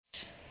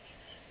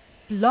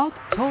Blog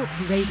Talk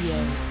Radio.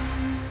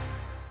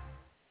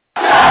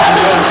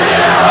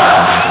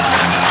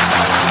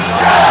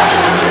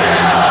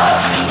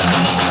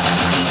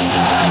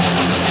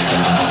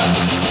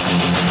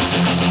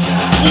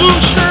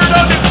 Blueshirt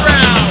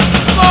Underground,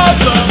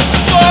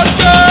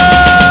 motherfucker!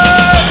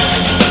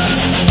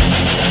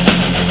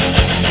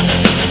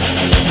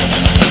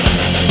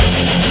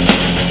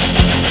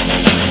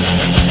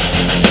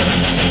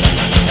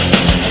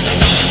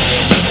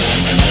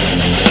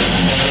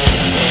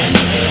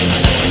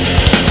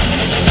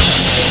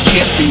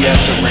 Can't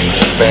BS a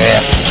Ranger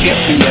bad. Can't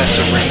BS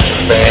a Ranger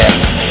bad.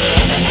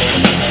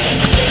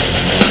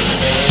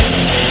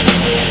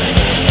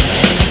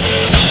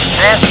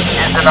 This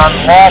is an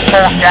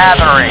unlawful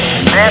gathering.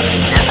 This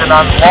is an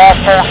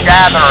unlawful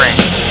gathering.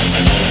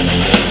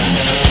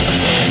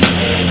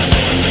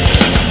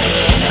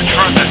 The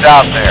truth is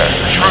out there.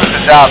 The truth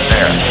is out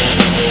there.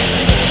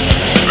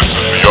 This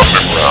is the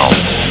underground.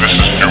 This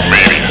is new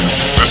media.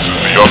 This is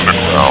the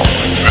underground.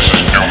 This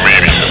is new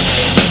media.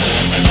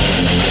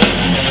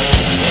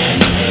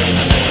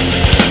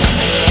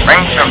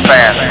 Ranger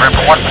fans,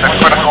 remember what's the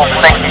critical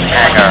thinking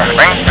hanger.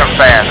 Ranger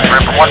fans,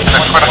 remember what's the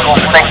critical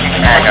thinking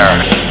hanger.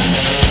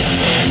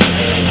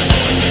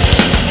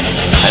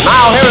 And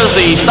now here is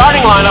the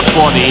starting lineup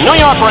for the New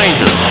York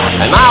Rangers.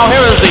 And now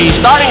here is the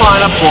starting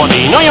lineup for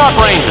the New York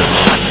Rangers.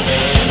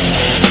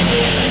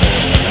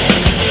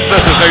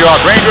 This is New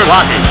York Rangers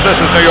hockey.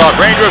 This is New York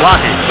Rangers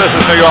hockey. This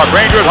is New York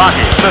Rangers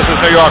hockey. This is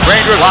New York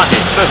Rangers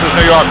hockey. This is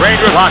New York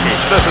Rangers hockey.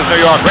 This is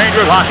New York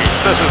Rangers hockey.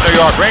 This is New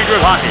York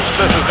Rangers hockey.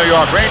 This is New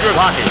York Rangers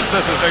hockey.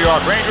 This is New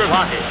York Rangers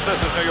hockey.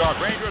 This is New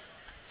York Rangers.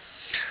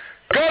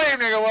 Good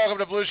evening and welcome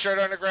to Blueshirt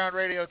Underground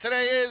Radio.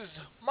 Today is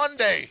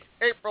Monday,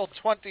 April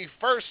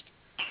 21st.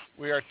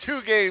 We are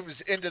 2 games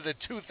into the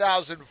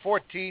 2014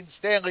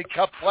 Stanley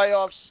Cup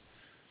playoffs.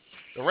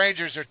 The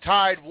Rangers are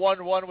tied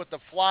 1-1 with the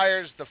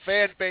Flyers. The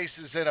fan base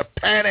is in a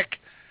panic.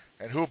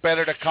 And who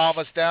better to calm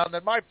us down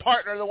than my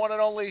partner, the one and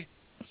only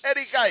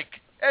Eddie Geik.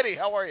 Eddie,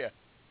 how are you?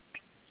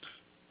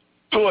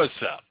 What's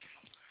up?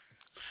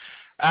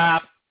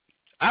 I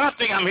don't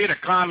think I'm here to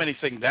calm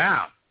anything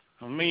down.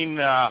 I mean,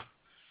 we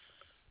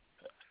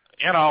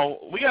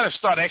got to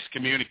start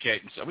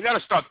excommunicating. So we got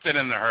to start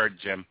thinning the herd,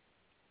 Jim.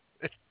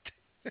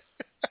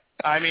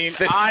 I mean,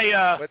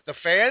 With the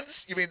fans?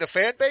 You mean the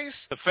fan base?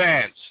 The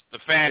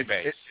fan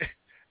base.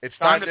 It's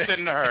time to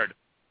thin the herd.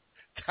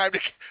 Time to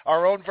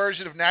our own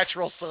version of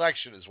natural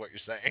selection is what you're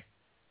saying.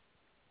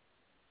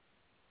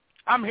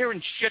 I'm hearing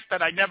shit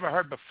that I never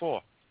heard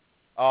before.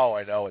 Oh,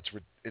 I know. It's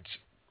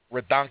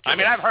redonkulous. I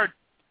mean, I've heard,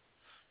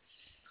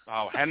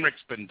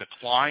 Henrik's been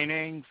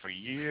declining for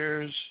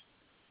years.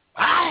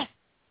 What?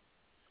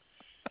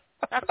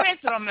 Now,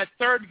 granted, on that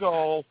third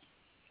goal,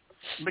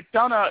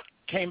 McDonough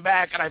came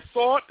back, and I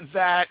thought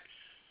that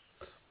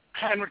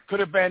Henrik could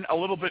have been a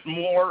little bit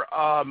more,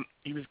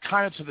 he was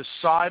kind of to the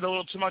side a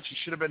little too much. He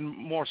should have been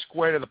more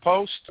square to the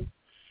post.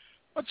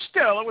 But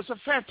still, it was a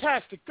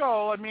fantastic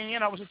goal. I mean,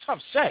 it was a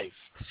tough save.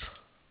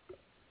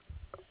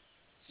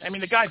 I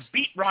mean, the guy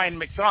beat Ryan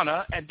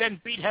McDonough and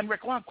then beat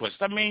Henrik Lundqvist.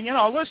 I mean,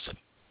 listen.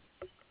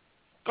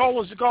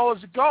 Goal is a goal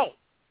is a goal.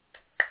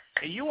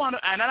 And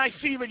and then I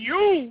see even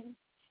you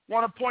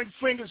want to point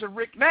fingers at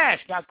Rick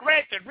Nash. Now,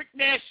 granted, Rick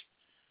Nash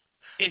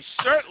has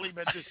certainly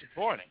been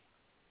disappointing.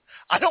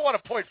 I don't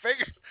want to point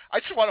fingers. I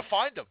just want to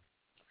find them.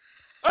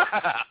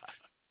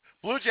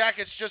 Blue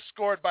Jackets just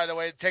scored, by the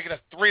way, taking a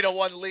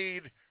 3-1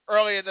 lead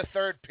early in the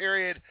third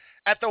period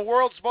at the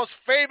world's most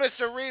famous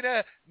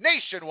arena,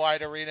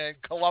 nationwide arena in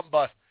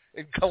Columbus.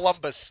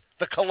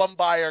 The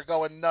Columbi are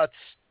going nuts.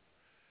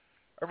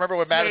 I remember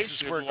when Madison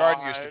Square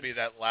Garden used to be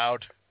that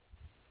loud.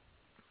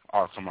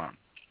 Oh, come on.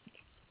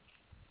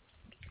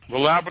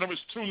 Well, loud, but it was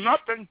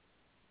 2-0.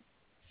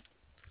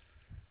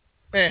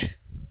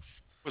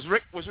 Was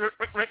Rick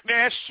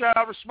Nash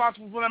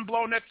responsible for them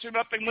blowing that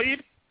 2-0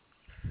 lead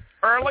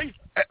early?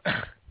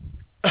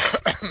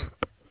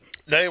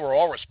 They were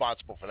all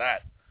responsible for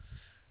that.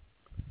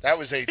 That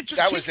was a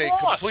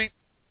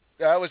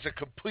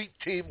complete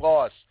team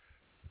loss.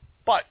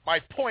 But my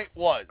point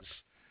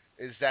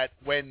is that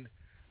when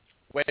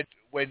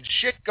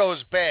shit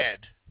goes bad,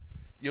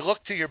 you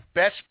look to your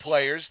best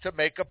players to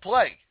make a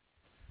play.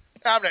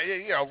 Now,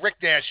 Rick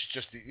Nash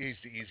is he's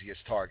the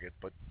easiest target,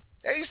 but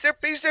he's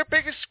their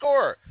biggest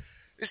scorer.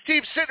 His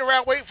team's sitting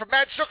around waiting for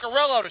Matt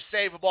Zuccarello to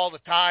save him all the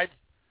time.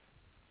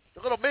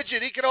 The little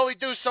midget, he can only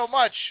do so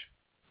much.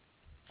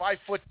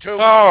 5'2".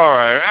 All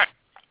right.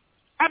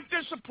 I'm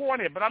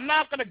disappointed, but I'm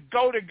not going to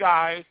go to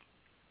guys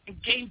in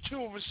Game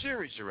 2 of a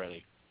series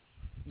already.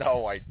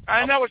 No,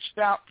 I know it's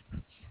now.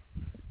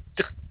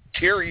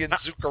 Tyrion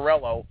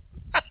Zuccarello.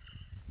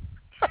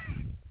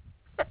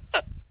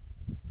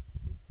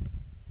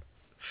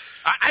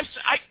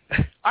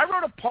 I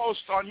wrote a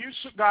post on you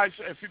guys.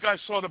 If you guys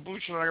saw the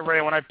Blueshirt Underground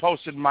Radio, when I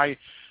posted I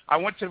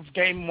went to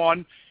Game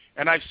 1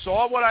 and I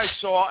saw what I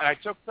saw, and I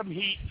took some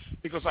heat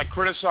because I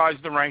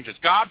criticized the Rangers.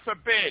 God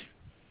forbid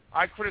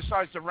I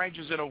criticized the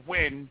Rangers in a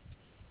win,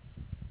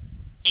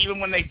 even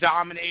when they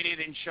dominated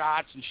in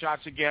shots and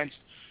shots against.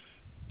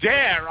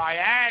 dare I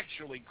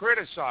actually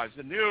criticize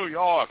the New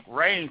York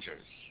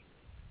Rangers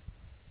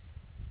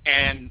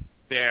and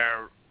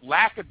their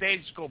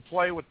lackadaisical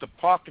play with the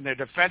puck in their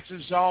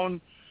defensive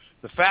zone,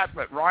 the fact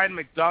that Ryan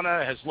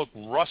McDonough has looked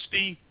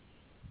rusty.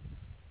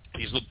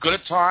 He's looked good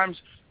at times.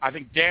 I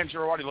think Dan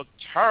Girardi looked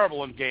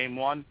terrible in Game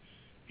 1.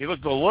 He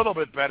looked a little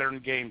bit better in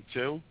Game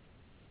 2.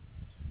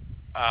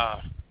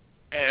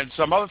 And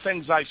some other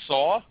things I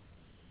saw.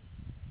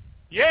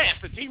 Yeah,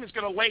 if the team is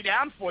going to lay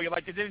down for you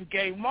like they did in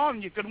Game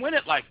 1, you can win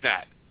it like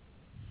that.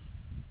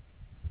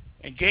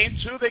 In Game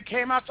 2, they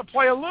came out to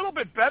play a little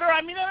bit better.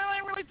 I mean, I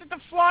don't really think the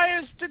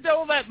Flyers did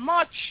all that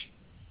much.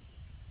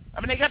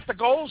 I mean, they got the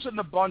goals in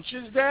the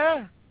bunches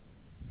there,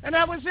 and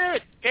that was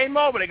it. Game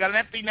over. They got an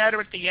empty netter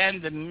at the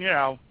end, and,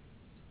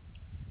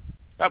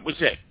 that was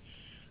it.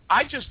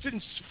 I just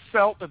didn't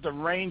felt that the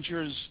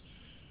Rangers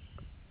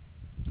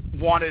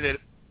wanted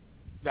it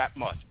that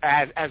much,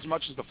 as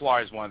much as the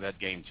Flyers wanted that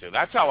game, too.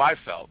 That's how I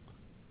felt.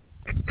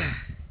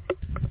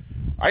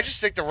 I just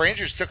think the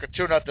Rangers took a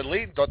 2-0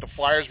 lead and thought the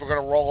Flyers were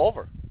going to roll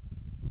over.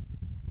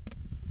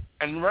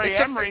 And Ray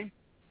Emery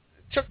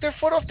took their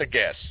foot off the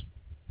gas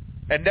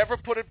and never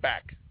put it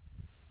back.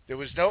 There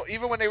was no,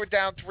 even when they were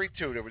down 3-2,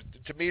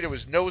 to me there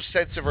was no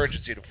sense of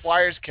urgency. The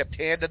Flyers kept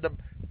handing them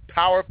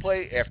power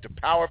play after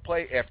power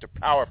play after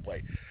power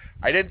play.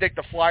 I didn't think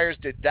the Flyers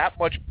did that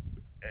much,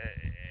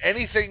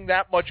 anything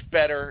that much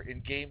better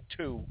in Game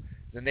 2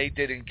 than they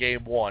did in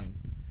Game 1,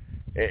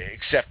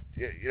 except,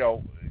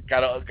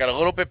 got a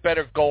little bit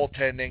better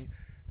goaltending.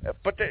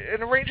 But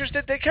the Rangers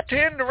did. They kept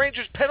handing the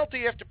Rangers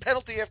penalty after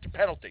penalty after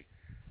penalty.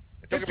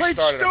 They played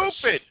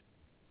stupid.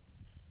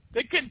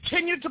 They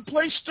continued to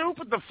play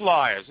stupid, the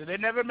Flyers, and they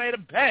never made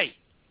them pay.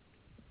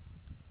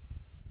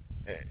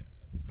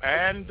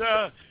 And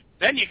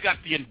then you got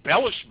the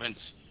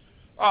embellishments.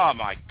 Oh,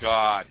 my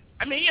God.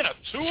 I mean,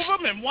 2 of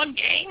them in one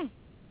game?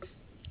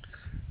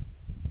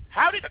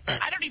 I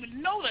don't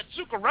even know that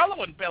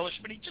Zuccarello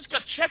embellishment. He just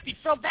got checked. He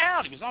fell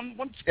down. He was on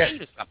one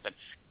skate or something.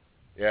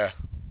 Yeah.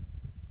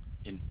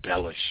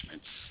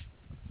 Embellishments.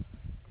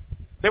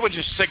 They were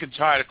just sick and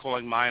tired of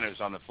calling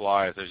minors on the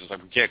Flyers. They're just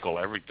like, we can't call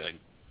everything.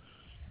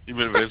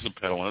 Even if it is a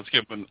penalty. Let's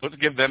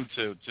give them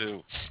 2,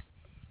 too.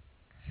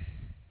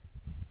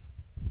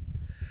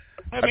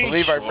 I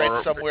believe I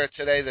read somewhere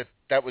today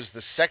that was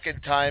the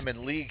second time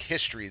in league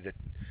history that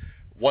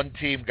one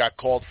team got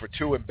called for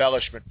 2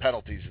 embellishment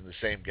penalties in the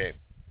same game.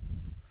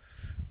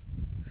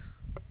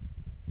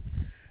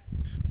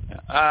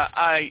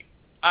 I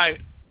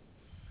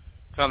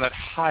found that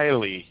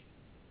highly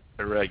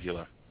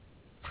irregular.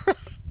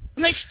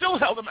 And they still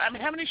held him. I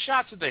mean, how many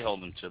shots did they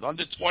hold him to?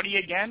 Under 20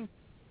 again?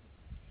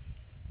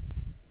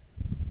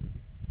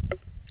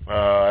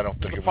 I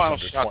don't think it was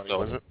under 20,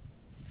 was it?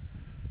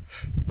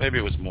 Maybe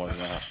it was more than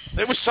that.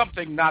 It was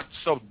something not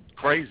so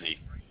crazy.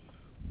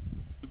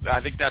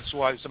 I think that's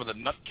why some of the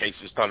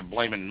nutcases started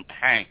blaming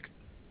Hank.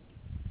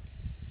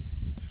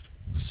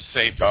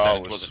 Save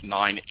percentage was it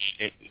 9-8.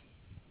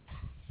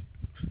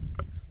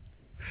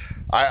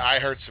 I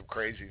heard some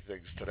crazy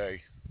things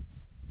today.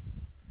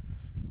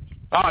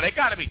 Oh, they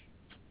gotta be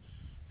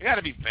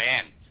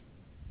banned.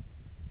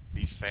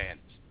 These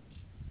fans.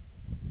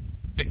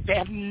 They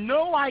have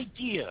no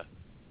idea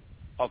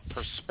of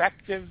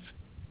perspective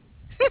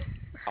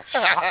of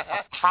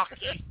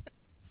hockey.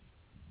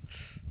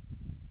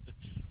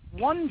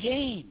 One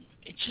game.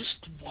 It's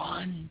just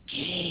one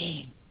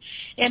game.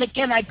 And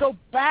again, I go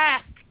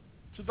back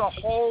to the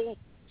whole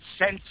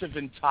sense of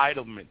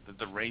entitlement that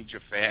the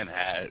Ranger fan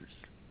has.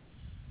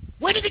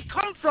 Where did it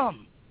come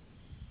from?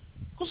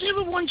 Because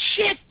everyone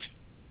shit.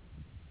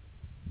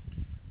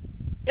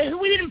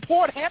 We didn't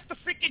import half the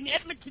freaking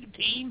Edmonton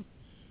team.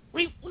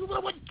 We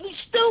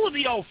still would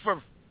be over for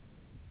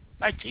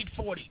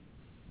 1940.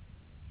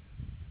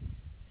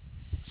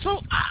 So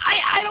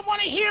I don't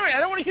want to hear it. I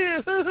don't want to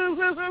hear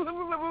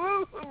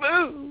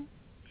it.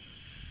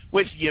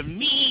 With your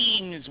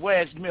means,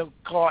 where's Milk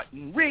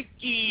Carton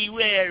Ricky?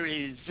 Where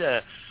is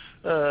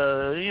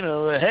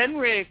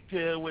Henrik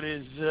with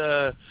his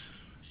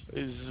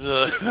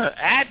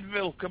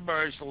Advil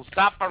commercial?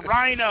 Stop a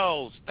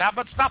rhino. Stop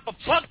a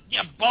fuck,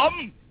 you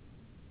bum.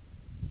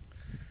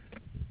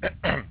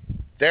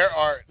 There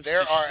are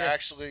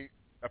actually,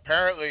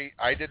 apparently,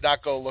 I did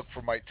not go look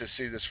to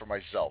see this for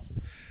myself.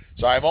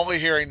 So I'm only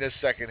hearing this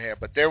secondhand,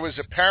 but there was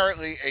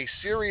apparently a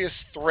serious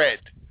thread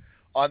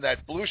on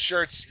that Blue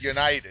Shirts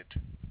United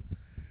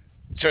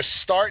to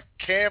start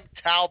Cam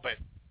Talbot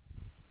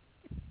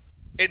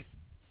in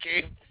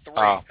Game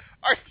 3.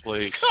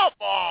 Please. Come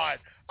on.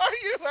 Are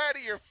you out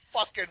of your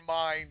fucking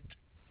mind?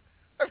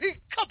 I mean,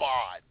 come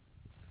on.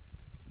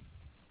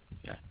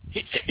 Yeah.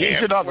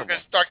 Here's another We're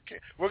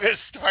going to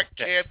start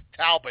Cam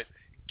Talbot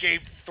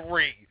Game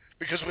 3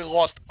 because we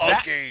lost a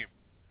game.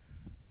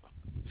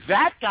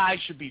 That guy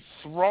should be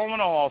thrown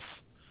off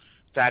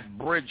that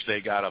bridge they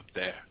got up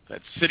there,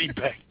 that Citibank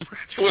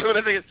bridge, whatever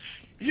that is.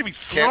 He should be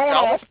thrown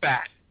off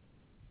that.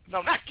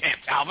 No, not Cam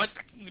Talbot.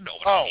 You know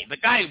what I mean. The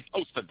guy who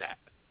posted that.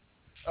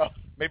 Oh,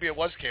 maybe it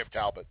was Cam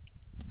Talbot.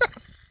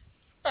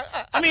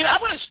 I mean, I'm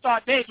going to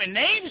start naming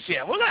names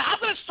here. I'm going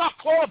to start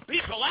calling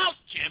people out,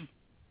 Jim.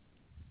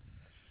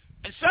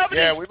 And some of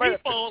these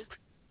people...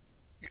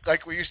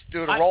 Like we used to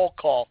do the roll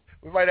call.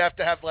 We might have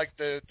to have, like,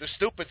 the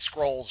stupid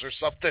scrolls or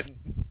something.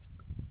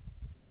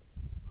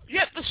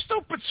 Yeah, the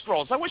stupid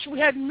scrolls. I wish we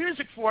had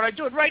music for it. I'd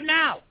do it right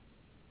now.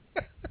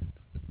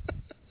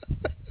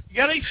 You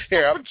got any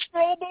stupid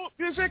scroll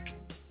music?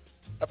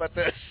 How about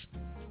this?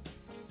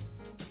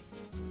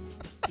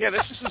 Yeah,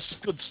 this is a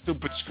good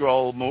stupid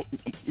scroll.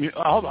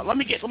 Hold on, let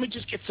me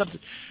just get something.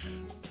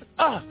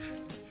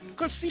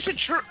 Because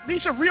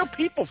these are real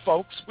people,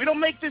 folks. We don't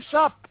make this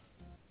up.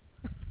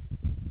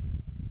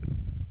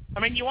 I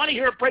mean, you want to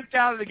hear a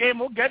breakdown of the game?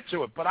 We'll get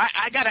to it, but I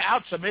got to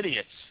out some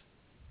idiots.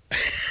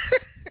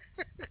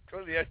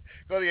 Go to the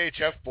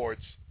HF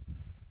boards.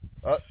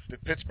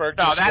 Did Pittsburgh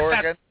score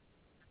again?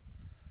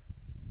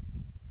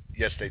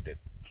 Yes, they did.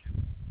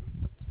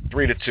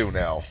 3-2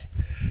 now.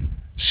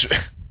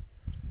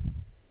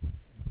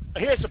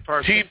 Here's a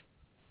person.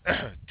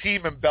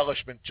 Team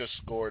embellishment just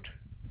scored.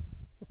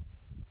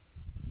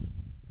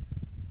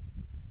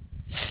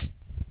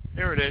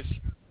 Here it is.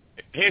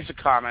 Here's a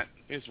comment.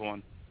 Here's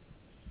one.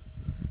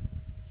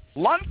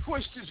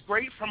 Lundqvist is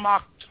great from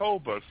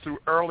October through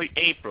early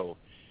April.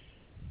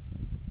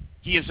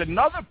 He is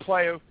another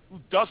player who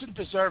doesn't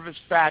deserve his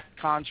fat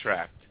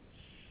contract.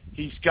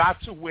 He's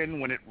got to win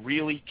when it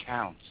really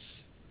counts.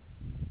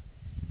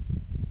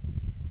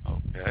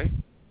 Okay.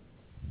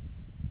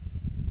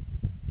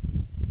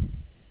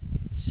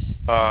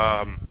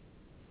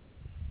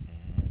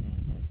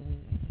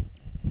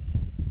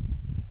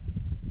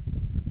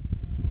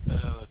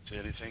 Let's see,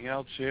 anything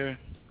else here?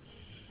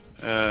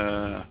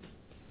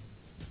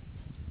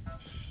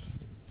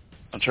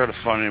 I'm trying to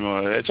find any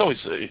more. It's always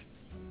there's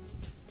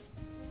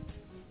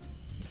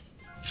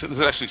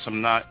actually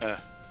some not.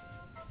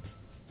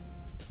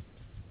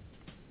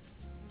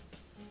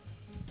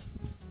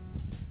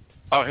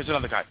 Oh, here's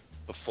another guy.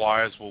 The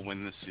Flyers will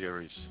win this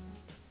series.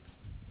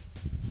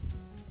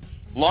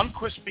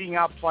 Lundqvist being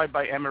outplayed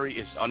by Emery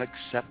is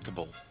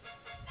unacceptable.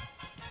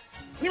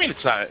 What do you mean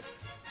it's not?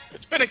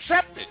 It's been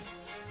accepted.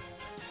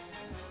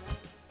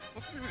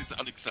 What do you mean it's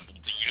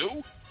unacceptable to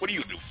you? What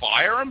do?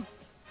 Fire him?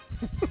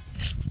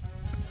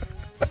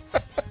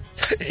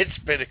 It's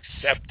been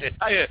accepted.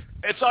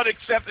 It's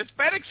unaccepted. It's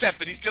been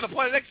accepted. He's going to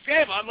play the next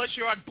game unless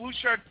you're on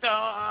Blueshirt,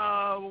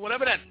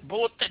 whatever that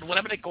bulletin,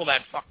 whatever they call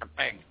that fucking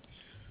thing.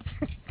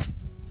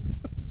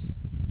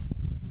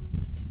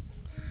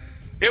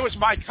 Here was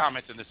my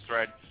comment in this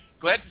thread.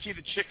 Glad to see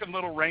the Chicken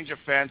Little Ranger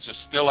fans are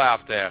still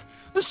out there.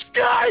 The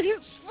sky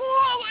is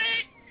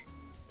falling.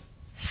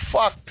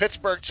 Fuck,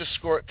 Pittsburgh just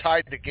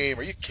tied the game.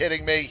 Are you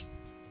kidding me?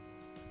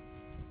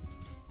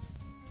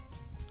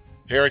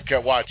 Here it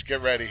comes. Watch,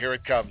 get ready. Here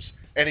it comes.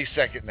 Any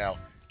second now.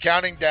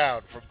 Counting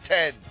down from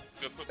 10,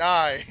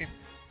 9,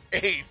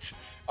 8.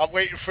 I'm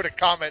waiting for the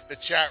comment in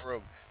the chat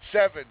room.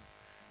 7,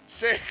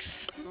 6,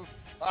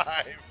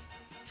 5,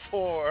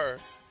 4,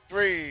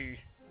 3,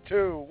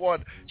 2,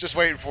 1. Just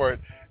waiting for it.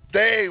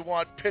 They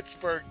want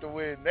Pittsburgh to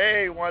win.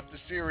 They want the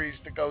series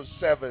to go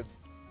 7.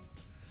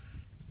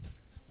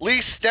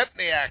 Lee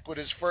Stepniak with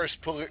his first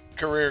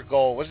career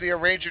goal. Was he a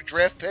Ranger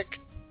draft pick?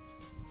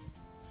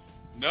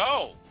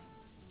 No,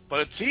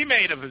 but a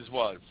teammate of his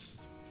was.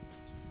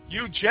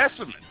 Hugh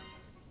Jessamine.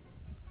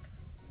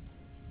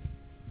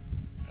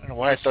 I don't know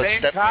why I thought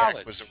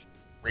Stepniak was a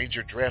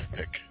Ranger draft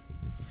pick.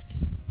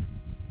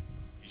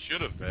 He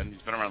should have been.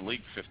 He's been around the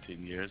league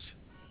 15 years.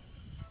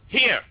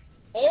 Here,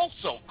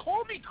 also,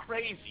 call me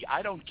crazy.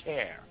 I don't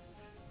care.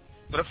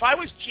 But if I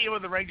was GM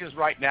of the Rangers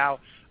right now,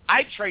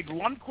 I'd trade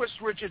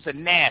Lundqvist, Richards,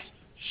 and Nash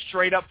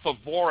straight up for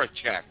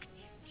Voracek.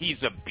 He's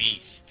a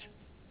beast.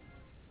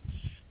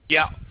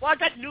 Yeah, well, I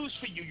got news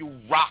for you, you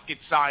rocket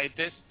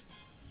scientist.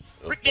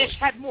 Rick Nash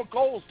had more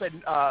goals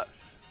than, well,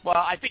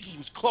 I think he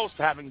was close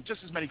to having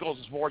just as many goals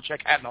as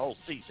Voracek had in the whole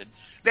season.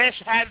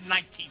 Nash had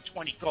 19,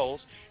 20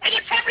 goals, and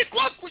it's Henrik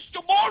Lundqvist,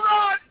 you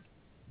moron!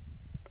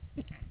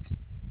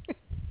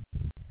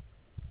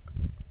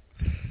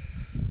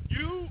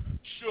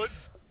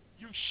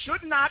 You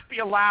should not be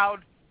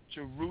allowed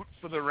to root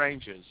for the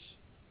Rangers.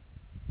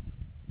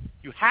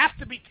 You have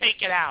to be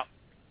taken out.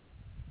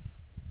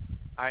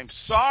 I'm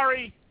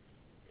sorry.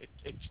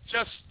 It's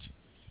just,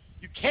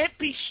 you can't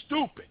be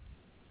stupid.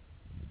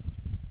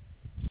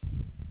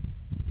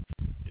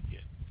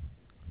 Idiot.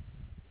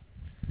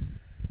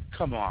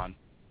 Come on.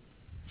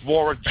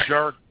 Bora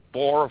jerk,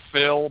 Bora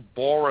Phil,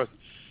 Bora.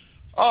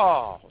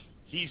 Oh,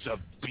 he's a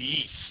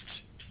beast.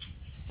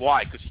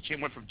 Why? Because he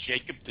went from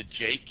Jacob to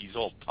Jake. He's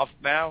all tough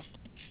now.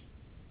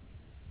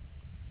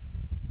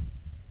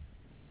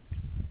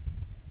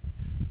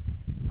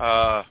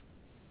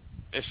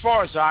 As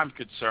far as I'm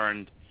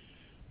concerned,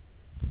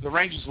 the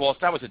Rangers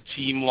lost. That was a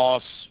team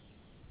loss,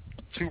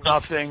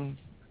 2-0.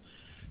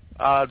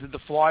 Did the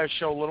Flyers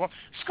show a little?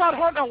 Scott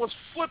Hartnell was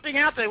flipping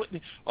out there.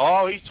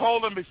 Oh, he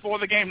told them before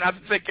the game not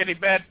to take any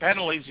bad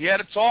penalties. He had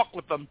to talk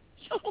with them.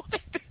 This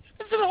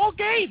is the whole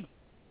game.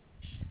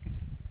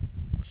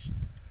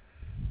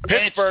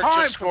 Pittsburgh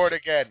just scored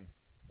again.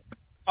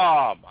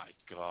 Oh, my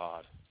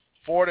God.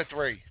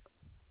 4-3.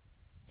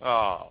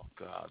 Oh,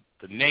 God.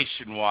 The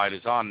Nationwide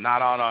is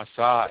not on our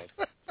side.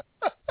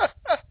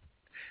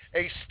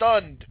 A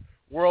stunned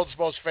world's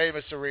most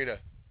famous arena.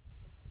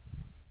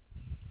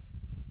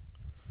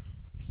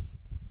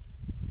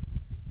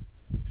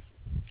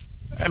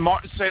 And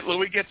Martin St.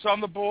 Louis gets on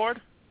the board.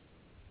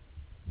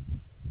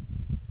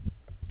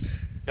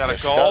 Got a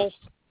goal.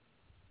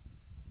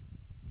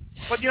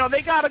 But,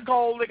 they got a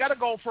goal. They got a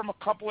goal from a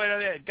couple of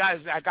guys.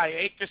 That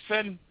guy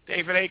Akerson,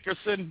 David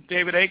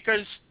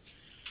Akers.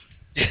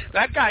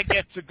 That guy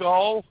gets a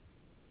goal.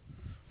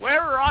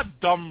 Where are our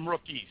dumb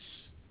rookies?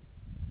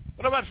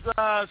 What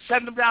about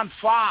send them down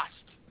fast?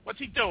 What's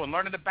he doing?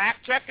 Learning the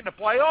back check in the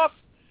playoffs?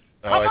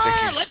 Come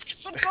on, let's get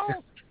some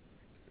goals.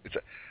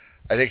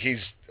 I think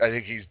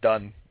he's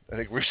done. I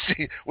think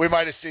we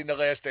might have seen the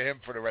last of him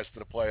for the rest of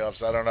the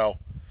playoffs. I don't know.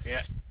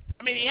 Yeah,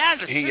 I mean he had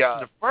assist in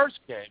the first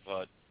game,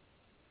 but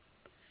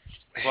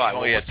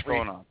what's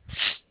going on?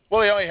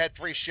 Well, he only had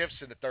 3 shifts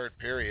in the third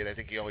period. I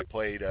think he only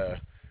played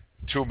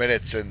 2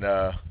 minutes in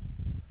the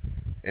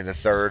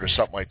third or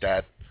something like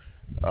that.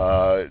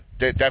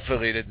 They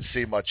definitely didn't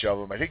see much of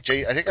him. I think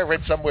I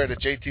read somewhere that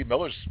JT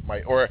Miller's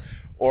might or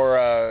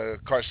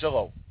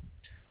Carcillo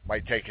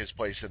might take his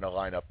place in the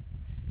lineup.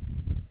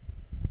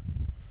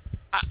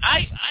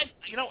 I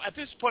at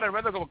this point, I'd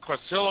rather go with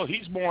Carcillo.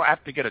 He's more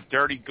apt to get a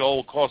dirty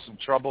goal, cause some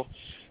trouble.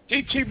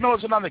 JT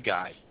Miller's another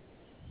guy.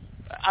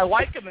 I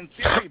like him in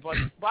theory, but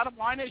bottom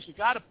line is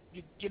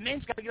your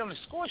name's got to get on the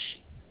score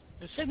sheet.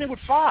 The same thing with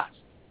Foss.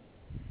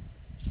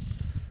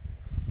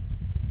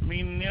 I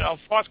mean,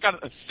 Foss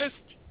got an assist.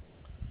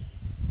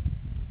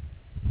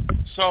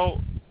 So,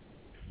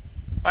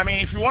 I mean,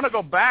 if you want to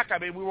go back, I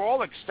mean, we were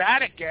all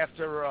ecstatic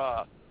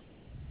after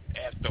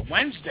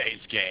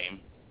Wednesday's game.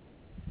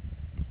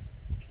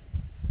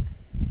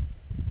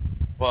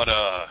 But,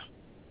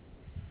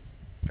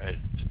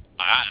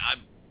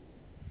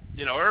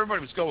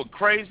 everybody was going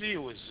crazy. It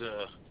was,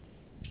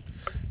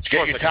 Did you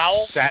get your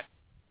towel?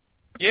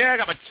 Yeah, I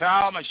got my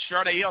towel, my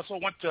shirt. I also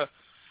went to,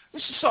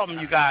 this is something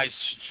you guys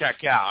should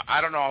check out.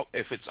 I don't know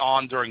if it's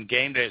on during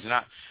game days or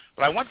not,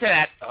 but I went to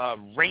that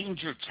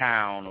Ranger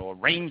Town or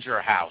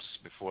Ranger House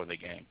before the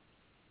game.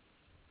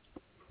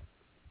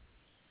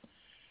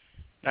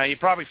 Now, you're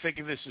probably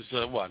thinking this is,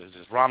 is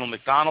this Ronald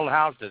McDonald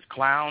House? There's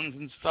clowns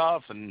and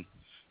stuff, and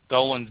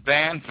Dolan's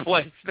band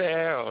plays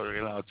there,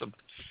 or,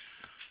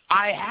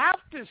 I have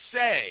to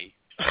say,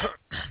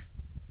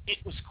 it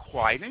was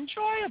quite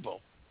enjoyable.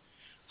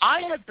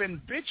 I have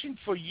been bitching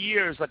for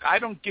years, like I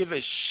don't give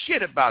a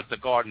shit about the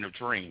Garden of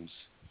Dreams.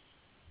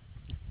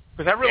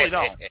 Because I really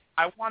don't.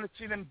 I want to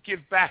see them give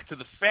back to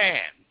the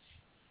fans.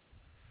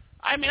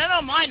 I mean, I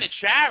don't mind the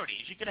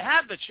charities. You can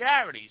have the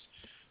charities.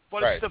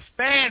 But It's the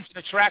fans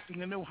attracting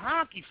the new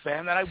hockey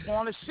fan that I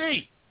want to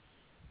see.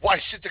 Why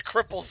should the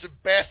cripples and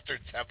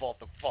bastards have all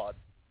the fun?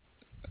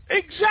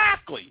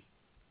 Exactly.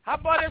 How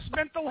about us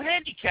mental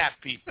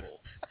handicapped people?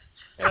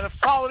 And to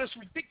follow this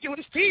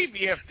ridiculous team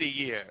year after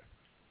year.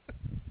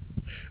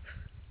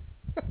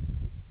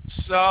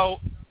 So,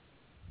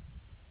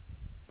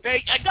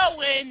 I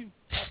go in,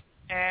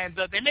 and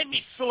they made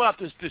me fill out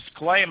this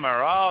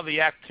disclaimer. Oh,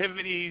 the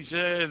activities,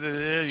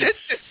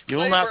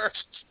 you'll not...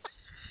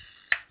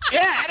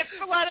 Yeah, I had to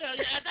fill out I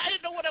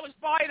didn't know what I was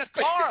buying a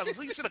car. I was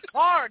leasing a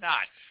car or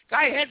not.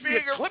 Guy handed me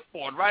a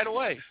clipboard right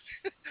away.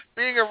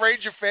 Being a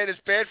Ranger fan is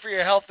bad for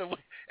your health, and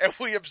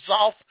we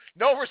absolve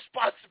no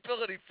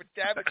responsibility for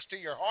damage to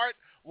your heart,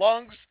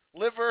 lungs,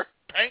 liver,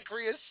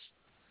 pancreas,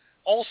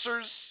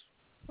 ulcers.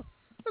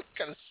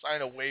 Got to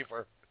sign a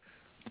waiver.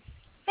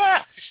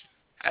 Yeah.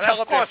 And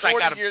of course I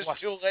got 40 years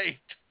too late.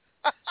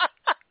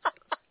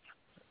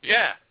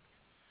 Yeah.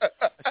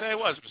 I tell you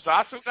what,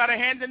 Mustafa got a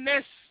hand in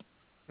this.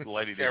 The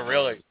lady didn't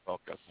really.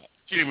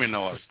 She didn't even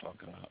know what I was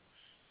talking about.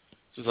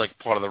 This is like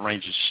part of the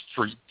Rangers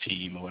street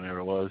team or whatever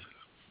it was.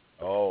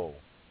 Oh,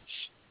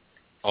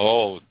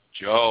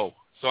 Joe.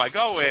 So I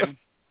go in.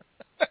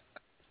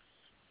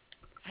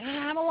 And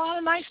I had a lot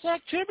of nice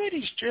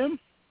activities, Jim.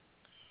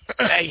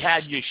 They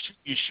had you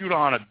shoot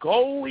on a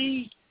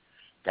goalie.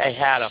 They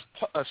had a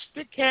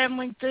stick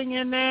handling thing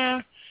in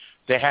there.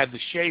 They had the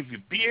shave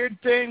your beard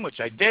thing, which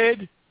I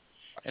did.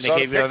 And they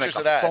gave you like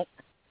of that.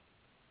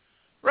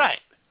 Right.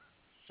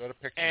 So the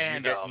pictures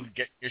and, you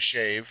get your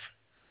shave.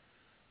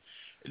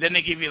 Then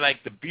they give you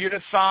like the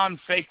beardathon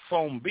fake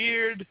foam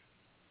beard.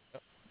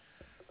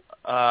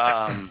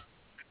 Now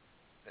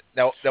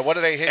what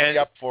do they hit you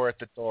up for at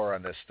the door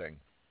on this thing?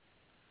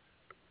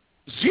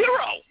 0.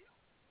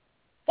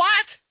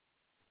 What?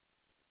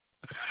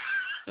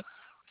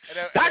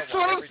 That's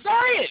what I'm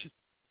saying.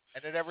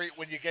 And then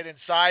when you get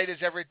inside,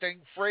 is everything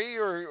free,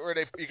 or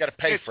you got to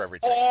pay for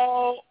everything?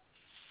 All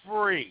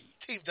free.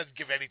 Team doesn't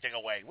give anything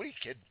away. What are you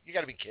kidding? You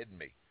got to be kidding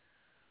me.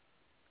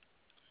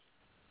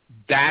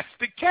 That's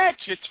the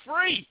catch. It's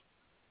free.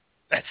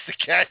 That's the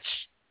catch.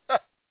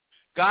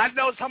 God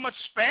knows how much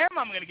spam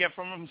I'm going to get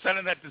from him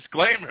sending that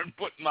disclaimer and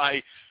putting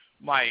my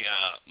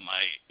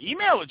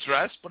email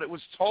address, but it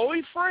was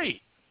totally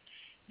free.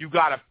 You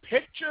got a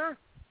picture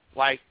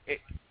Like,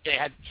 they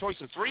had a choice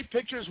of 3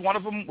 pictures, one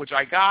of them, which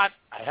I got.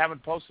 I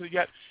haven't posted it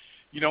yet.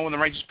 You know, when the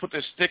Rangers put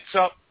their sticks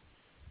up,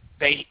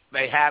 they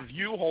have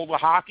you hold a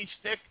hockey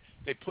stick.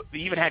 They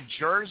even had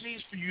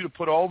jerseys for you to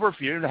put over if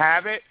you didn't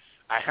have it,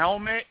 a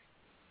helmet,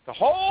 the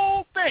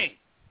whole thing.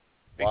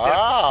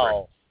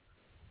 Wow.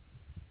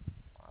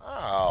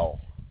 Wow.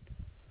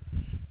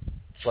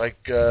 It's like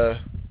the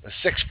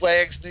Six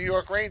Flags New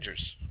York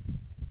Rangers.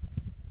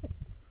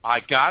 I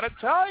got to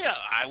tell you,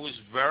 I was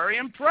very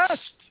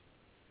impressed.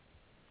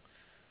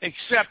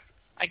 Except,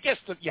 I guess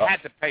that you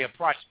had to pay a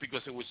price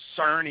because it was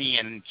Cerny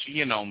and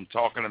Gianome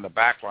talking in the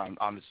background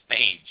on the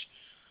stage,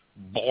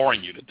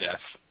 boring you to death.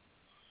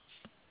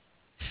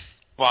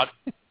 But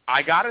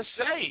I got to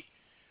say,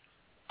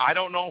 I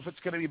don't know if it's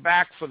going to be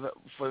back for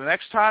the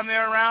next time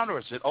they're around or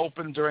is it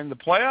open during the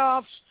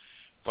playoffs.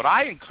 But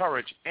I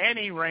encourage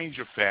any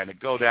Ranger fan to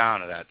go down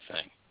to that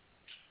thing.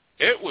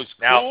 It was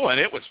cool and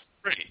it was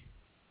pretty.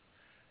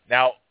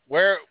 Now,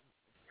 where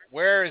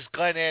is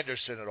Glenn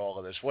Anderson in all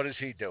of this? What is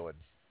he doing?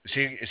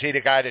 Is he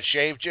the guy that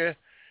shaved you?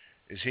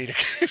 Is he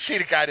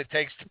the guy that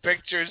takes the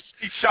pictures?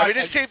 I mean,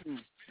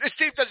 this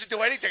team doesn't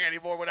do anything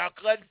anymore without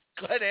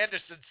Glenn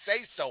Anderson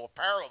say so.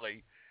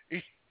 Apparently,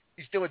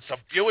 he's doing some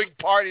viewing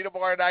party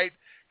tomorrow night.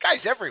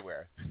 Guy's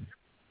everywhere.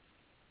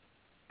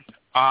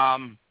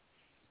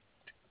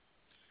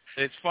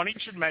 It's funny you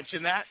should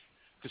mention that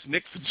because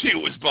Nick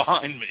Fajita was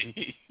behind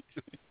me.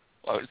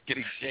 I was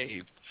getting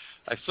shaved.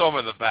 I saw him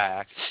in the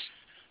back.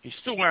 He's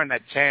still wearing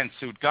that tan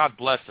suit. God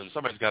bless him.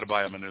 Somebody's got to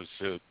buy him a new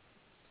suit.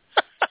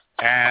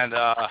 And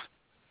I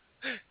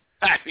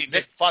mean,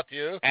 Nick, fuck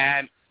you.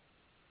 And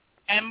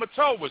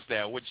Matteau was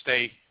there, of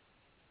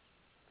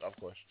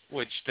course.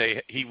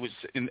 He was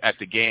at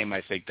the game.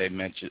 I think they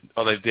mentioned.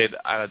 Oh, they did.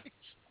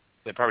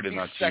 They probably did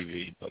on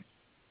TV, but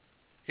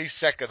he's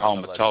second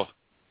on the Matteau. list.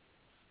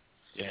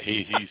 Yeah,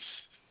 he's.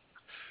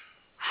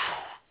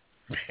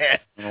 Man,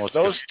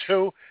 those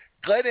two,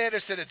 Glenn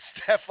Anderson and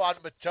Stephon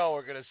Matteau,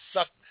 are going to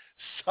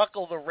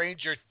suckle the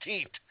Ranger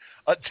teat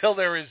until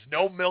there is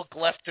no milk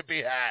left to be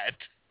had.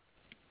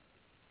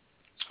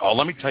 Oh,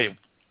 let me tell you,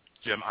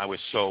 Jim, I was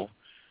so.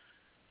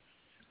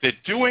 They're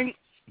going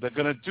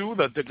to do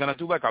like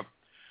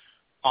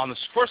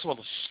first of all,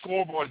 the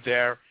scoreboard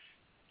there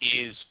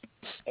is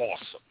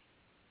awesome.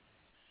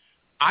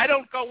 I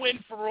don't go in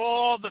for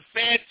all the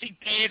fancy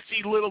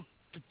little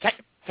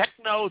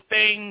techno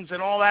things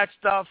and all that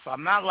stuff.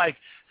 I'm not like,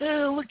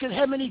 oh, look at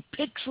how many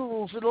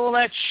pixels and all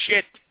that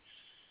shit.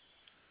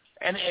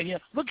 And you know,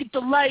 look at the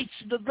lights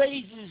and the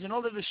razors and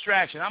all the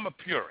distraction. I'm a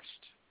purist.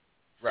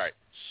 Right.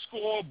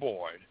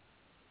 Scoreboard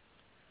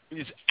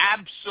is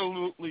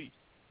absolutely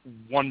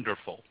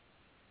wonderful.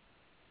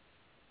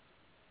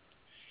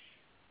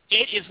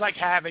 It is like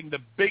having the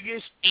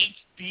biggest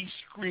HD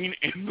screen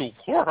in the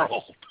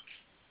world.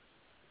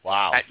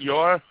 Wow. I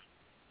mean,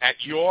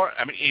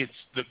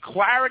 the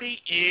clarity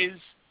is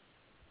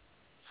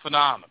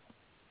phenomenal.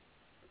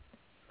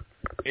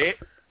 It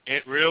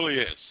really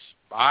is.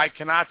 I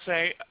cannot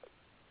say.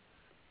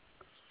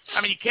 I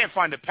mean, you can't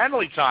find the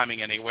penalty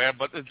timing anywhere,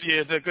 but the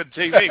good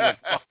TV.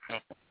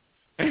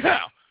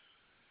 Yeah.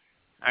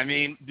 I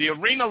mean, the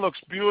arena looks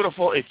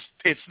beautiful.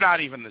 It's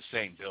not even the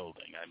same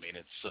building. I mean,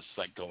 it's just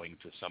like going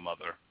to some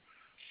other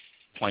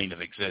plane of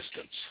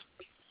existence.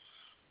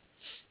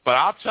 But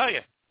I'll tell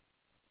you,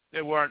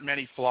 there weren't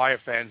many Flyer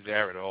fans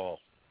there at all.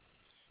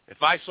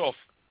 If I saw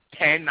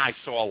 10, I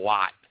saw a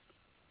lot.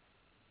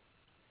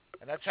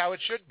 And that's how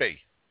it should be.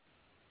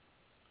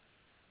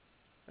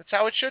 That's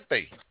how it should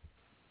be.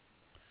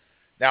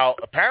 Now,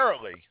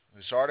 apparently,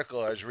 this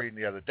article I was reading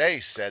the other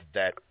day said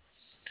that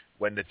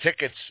when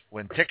tickets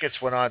went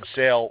on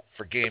sale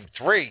for Game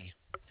 3,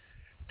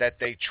 that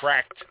they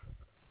tracked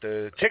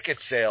the ticket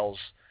sales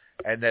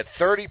and that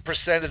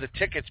 30% of the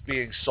tickets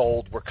being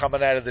sold were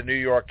coming out of the New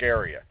York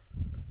area.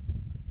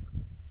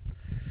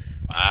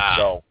 Wow.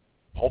 So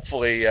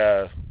hopefully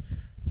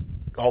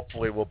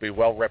we'll be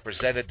well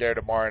represented there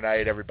tomorrow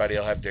night. Everybody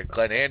will have their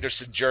Glenn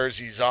Anderson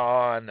jerseys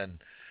on and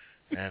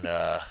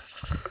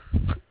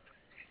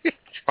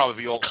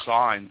probably be all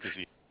signed because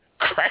he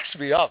cracks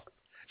me up.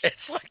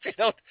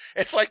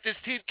 It's like this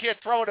team can't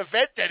throw an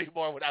event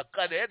anymore without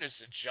Glenn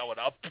Anderson showing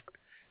up.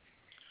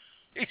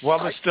 He's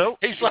like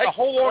the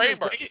whole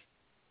Kramer.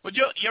 But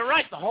you're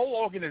right. The whole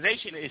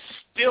organization is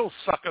still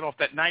sucking off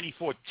that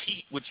 94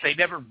 teat, which they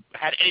never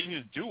had anything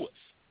to do with.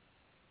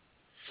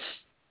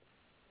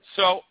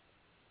 So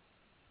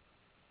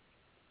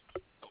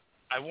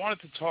I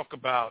wanted to talk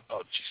about,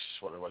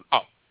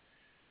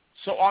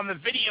 so on the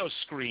video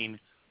screen,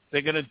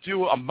 they're going to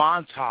do a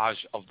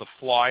montage of the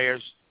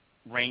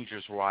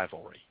Flyers-Rangers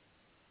rivalry.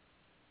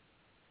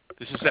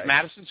 This is at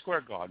Madison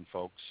Square Garden,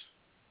 folks.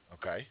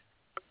 Okay.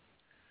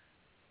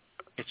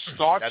 It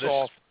starts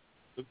off.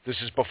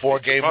 This is before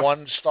Game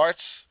 1 starts?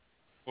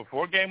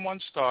 Before Game 1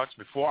 starts,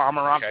 before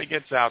Amarante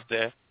gets out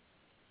there.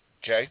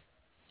 Okay.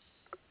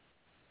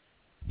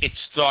 It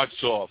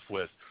starts off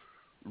with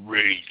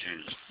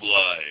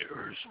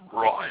Rangers-Flyers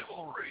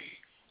rivalry.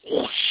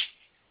 Whoosh.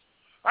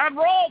 And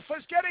Rolf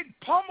is getting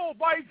pummeled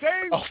by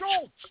Dave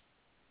Schultz.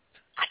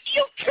 Are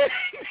you kidding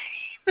me?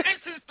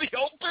 This is the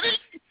opening?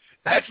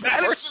 That's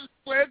Madison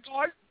Square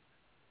Garden?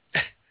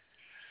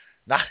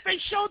 They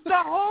showed the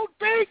whole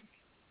thing.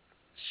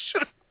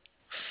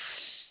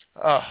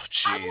 Oh,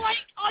 jeez. I'm like,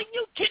 are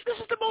you kidding? This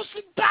is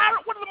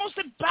one of the most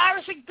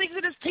embarrassing things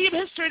in his team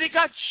history. They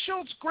got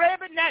Schultz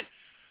grabbing that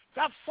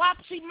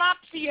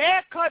flopsy-mopsy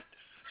haircut.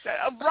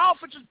 Ralph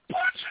was just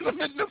punching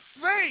him in the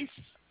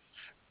face.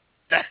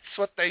 That's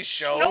what they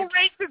showed? No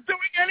Rangers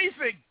doing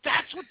anything.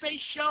 That's what they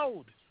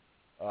showed.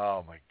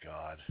 Oh, my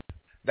God.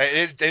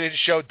 They didn't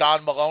show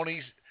Don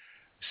Maloney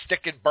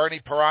sticking Bernie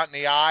Perrant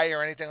in the eye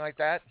or anything like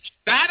that?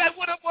 That I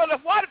would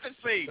have wanted to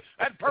see.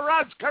 And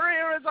Perrant's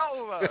career is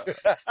over.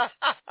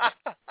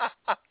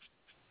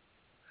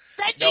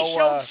 Then they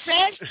showed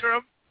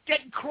Sandstrom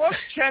getting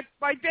cross-checked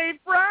by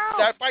Dave Brown.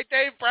 That by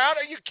Dave Brown?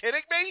 Are you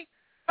kidding me?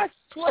 I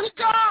swear to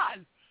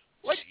God.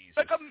 Like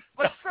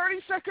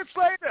 30 seconds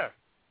later.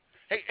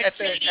 Hey,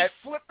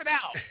 flipping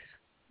out.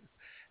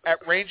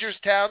 At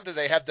Rangerstown, do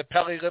they have the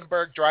Pelly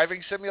Lindbergh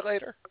driving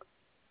simulator?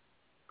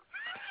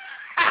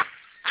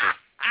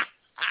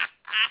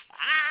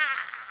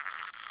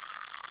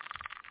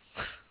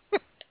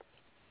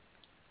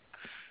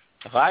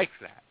 I like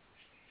that.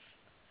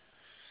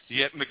 You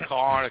get in the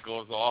car and it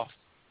goes off.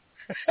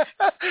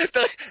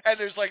 And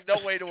there's like no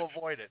way to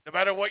avoid it. No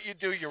matter what you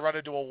do, you run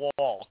into a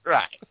wall.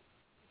 Right.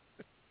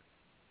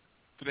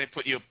 Do they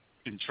put you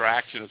in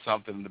traction or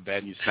something in the bed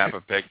and you snap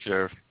a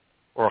picture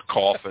or a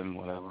coffin,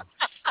 whatever?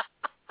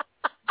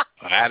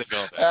 I had to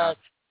go there.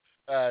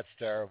 That's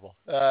terrible.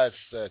 That's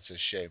a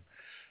shame.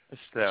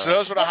 So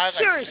those were the highlights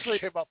seriously. I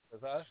came up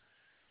with, huh?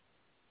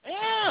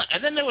 Yeah,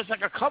 and then there was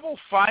like a couple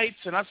fights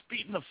and us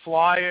beating the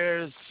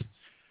Flyers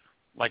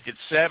like at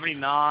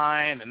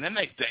 79, and then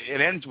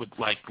it ends with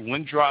like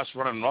Lindros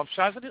running off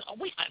shots. Oh,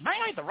 wait, am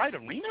I at the right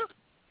arena?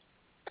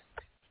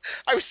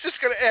 I was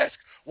just going to ask,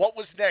 what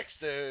was next?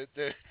 The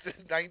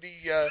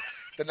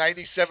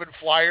 97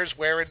 Flyers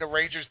wearing the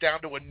Rangers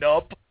down to a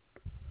nub?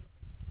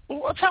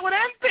 Well, that's how it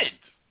ended.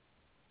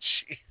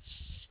 Jeez.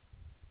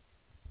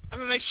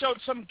 And then they showed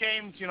some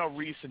games,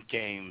 recent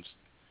games.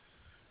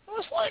 I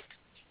was like,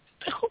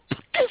 who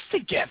put this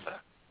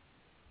together?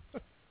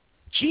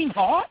 Gene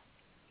Hart?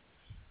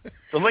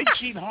 The late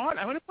Gene Hart?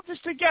 I mean, who put this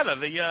together?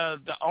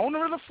 The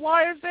owner of the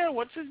Flyers there?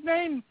 What's his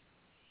name?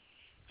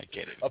 I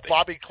get it. A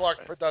Bobby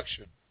Clark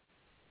production.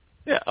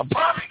 Yeah, a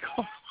Bobby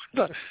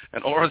Clark.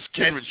 An Oris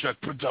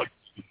Kinrich production.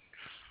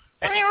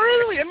 I mean,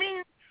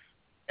 really?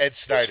 Ed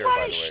Snyder,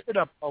 by the way. Shit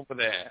up over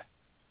there.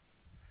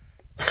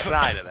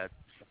 Snyder, that.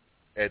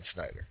 Ed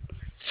Snyder.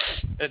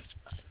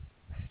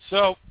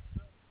 So,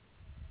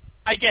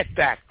 I get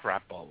that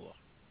crap over.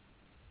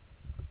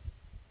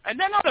 And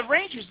then on the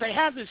Rangers, they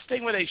have this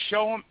thing where they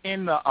show them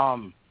in the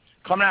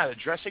coming out of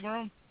the dressing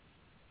room.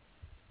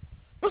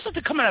 Looks like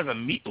they're coming out of a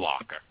meat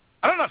locker.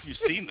 I don't know if you've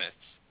seen this.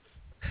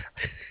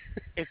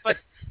 It's like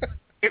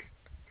it's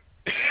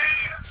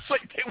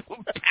like they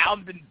were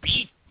pounding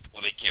beef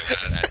before they came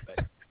out of that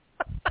thing.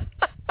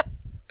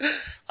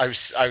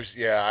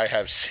 I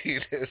have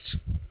seen it.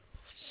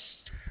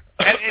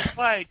 And it's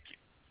like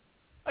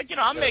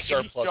I'm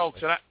making these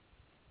jokes, and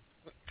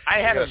I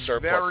had a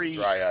very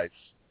dry ice.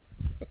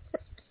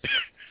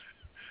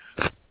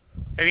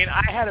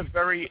 I had a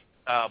very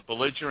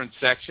belligerent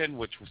section,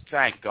 which was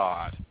thank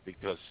God,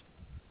 because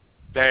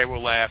they were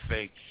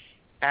laughing.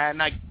 And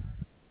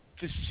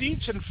the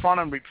seats in front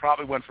of me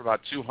probably went for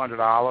about $200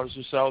 or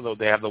so, though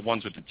they have the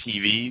ones with the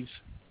TVs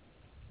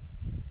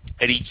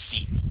at each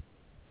seat.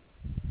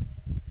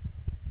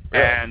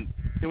 Yeah. And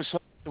there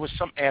was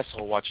some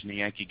asshole watching the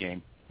Yankee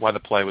game while the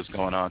play was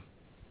going on.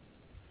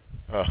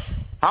 Oh.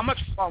 How much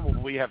fun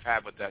would we have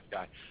had with that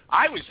guy?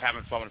 I was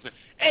having fun with him.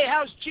 Hey,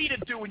 how's Jeter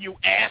doing, you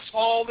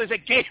asshole? There's a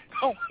game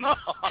going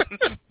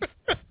on.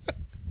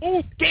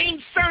 Ooh,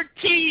 game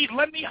 13.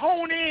 Let me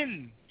hone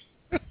in.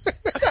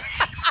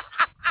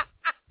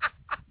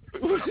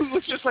 It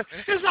was just like,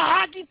 there's a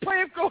hockey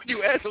player going,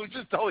 you asshole. It was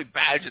just totally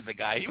badgering the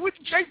guy. He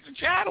wouldn't change the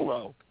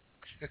channel,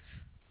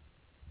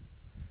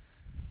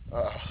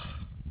 though.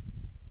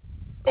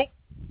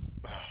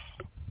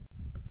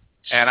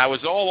 And I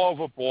was all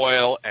over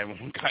Boyle, and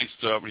one guy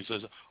stood up and he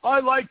says, I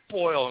like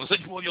Boyle. And I was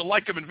like, well, you'll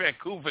like him in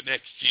Vancouver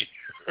next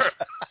year.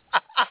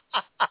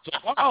 So,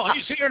 oh,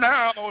 he's here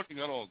now. And he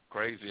got all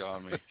crazy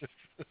on me.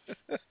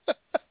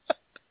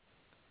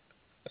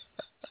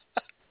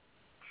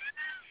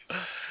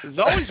 There's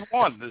always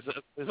one.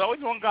 There's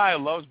always one guy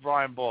who loves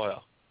Brian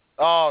Boyle.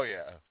 Oh,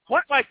 yeah.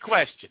 What's my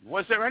question?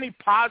 Was there any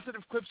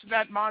positive clips in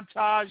that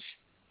montage?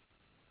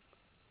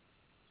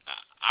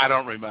 I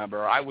don't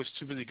remember. I was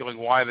too busy going,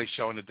 why are they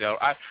showing the Del?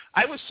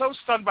 I was so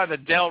stunned by the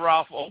Del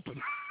Ralph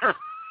opener.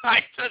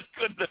 I just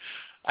couldn't.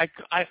 I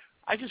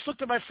just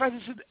looked at my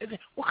friends and said,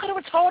 what kind of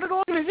a retarded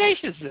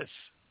organization is this?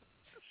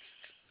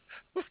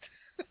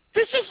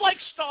 This is like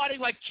starting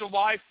like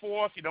July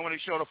 4th, when they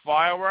show the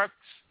fireworks.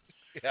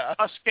 Yeah.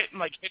 Us getting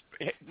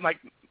hit,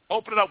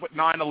 open it up with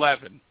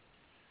 9/11 and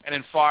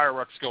then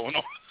fireworks going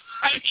on.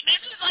 This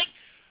is like,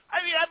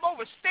 I'm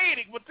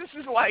overstating, but this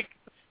is like,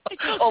 it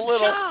goes a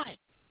little. God.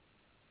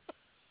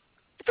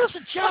 It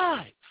doesn't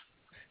jive.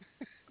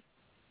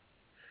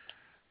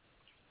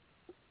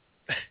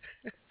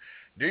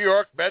 New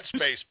York Mets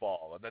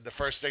baseball, and then the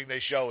first thing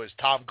they show is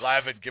Tom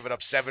Glavine giving up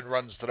 7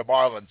 runs to the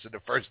Marlins in the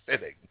first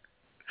inning.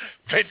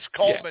 Vince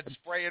Coleman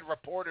spraying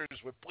reporters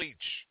with bleach.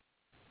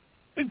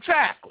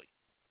 Exactly.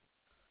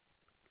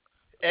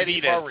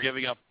 Eddie Murray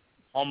giving up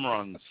home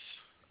runs.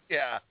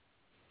 Yeah.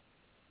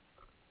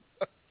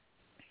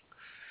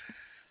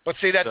 But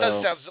see, that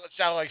does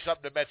sound like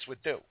something the Mets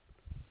would do.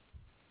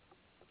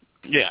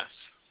 Yes.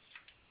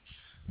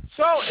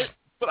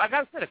 But I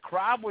gotta say, the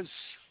crowd was.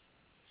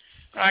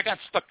 I got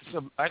stuck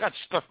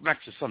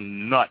next to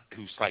some nut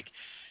who's like,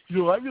 I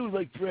really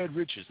like Brad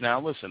Richards. Now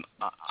listen,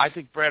 I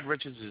think Brad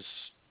Richards is,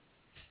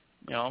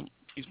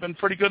 he's been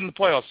pretty good in the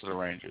playoffs for the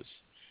Rangers.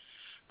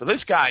 But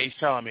this guy, he's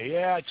telling me,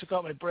 I took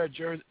out my Brad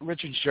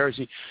Richards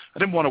jersey. I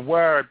didn't want to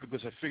wear it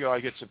because I figured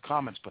I'd get some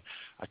comments, but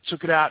I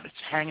took it out and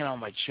it's hanging on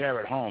my chair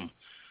at home.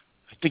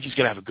 I think he's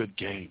going to have a good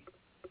game.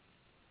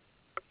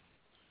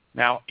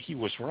 Now, he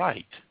was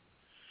right.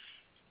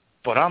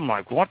 But I'm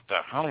like, what the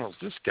hell is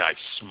this guy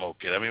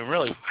smoking? I mean,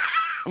 really,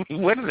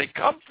 where do they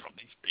come from,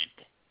 these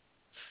people?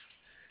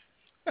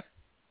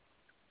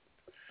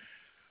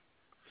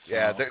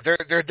 Yeah, there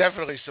are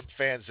definitely some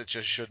fans that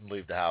just shouldn't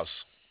leave the house,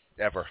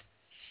 ever.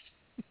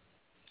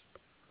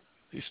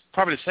 He's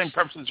probably the same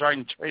person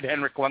trying to trade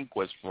Henrik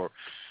Lundqvist for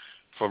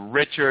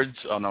Richards.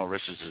 Oh, no,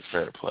 Richards is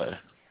fair to play.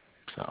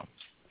 So,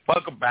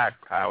 welcome back,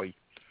 Howie.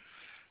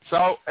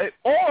 So,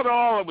 all in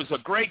all, it was a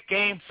great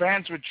game.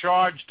 Fans were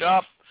charged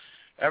up.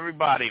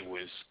 Everybody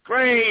was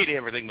great.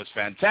 Everything was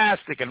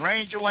fantastic in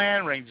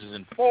Rangerland. Rangers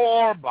in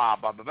 4, blah,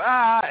 blah, blah,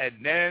 blah. And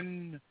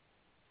then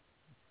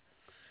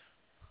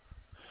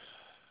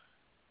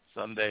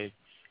Sunday,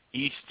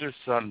 Easter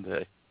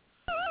Sunday.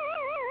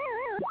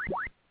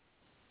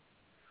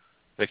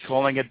 They're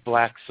calling it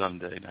Black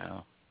Sunday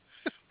now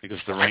because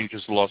the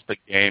Rangers lost the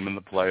game in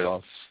the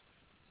playoffs.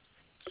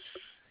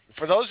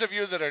 For those of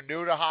you that are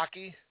new to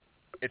hockey,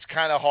 it's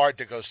kind of hard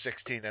to go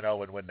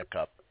 16-0 and win the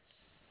cup.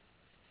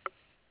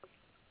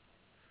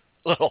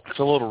 It's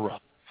a little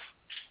rough.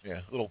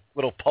 Yeah,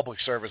 little public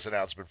service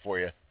announcement for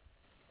you.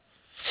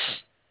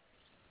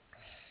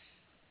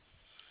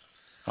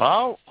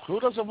 Oh, who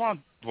doesn't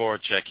want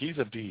Voracek? He's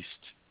a beast.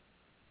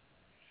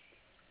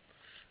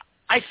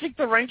 I think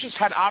the Rangers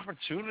had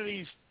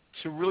opportunities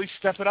to really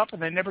step it up,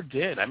 and they never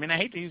did. I mean, I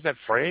hate to use that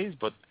phrase,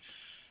 but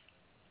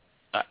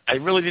I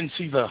really didn't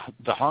see the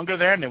hunger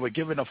there, and they were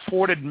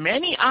afforded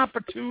many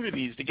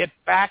opportunities to get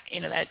back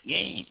into that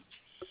game.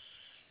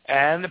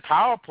 And the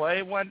power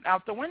play went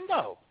out the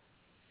window.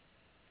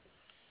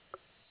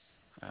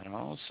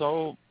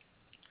 So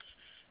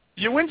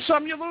you win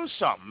some, you lose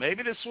some.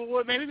 Maybe this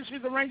will be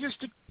the Rangers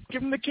to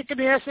give them the kick in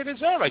the ass they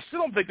deserve. I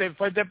still don't think they've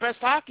played their best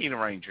hockey in the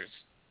Rangers.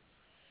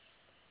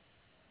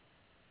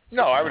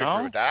 No, I would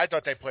agree with that. I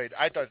thought they played.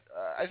 I thought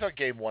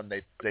game 1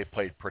 they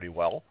played pretty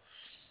well.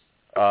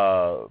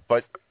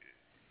 But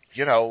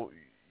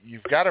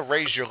you've got to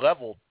raise your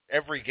level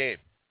every game.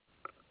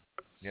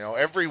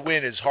 Every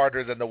win is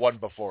harder than the one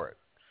before it.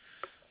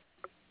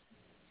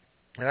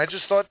 And I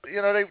just thought, they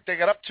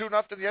got up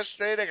 2-0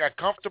 yesterday. They got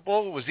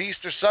comfortable. It was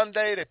Easter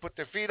Sunday. They put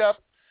their feet up.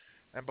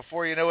 And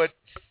before you know it,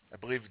 I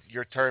believe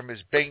your term is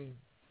bing,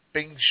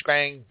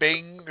 spang,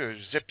 bing, or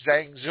zip,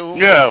 zang,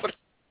 zoom. Yeah.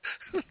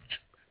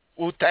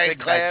 Wu-Tang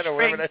Clan or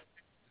whatever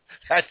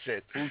that's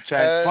it.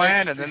 Wu-Tang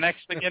Clan, and the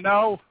next thing you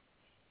know,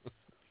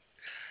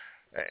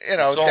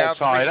 down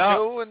tied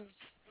 3-2,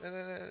 and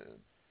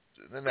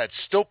then that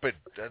stupid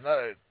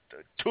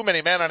too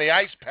many men on the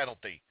ice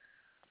penalty.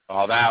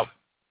 Oh, that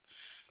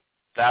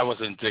was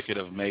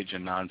indicative of major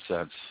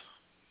nonsense.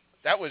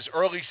 That was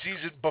early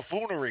season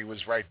buffoonery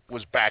was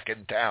back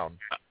in town.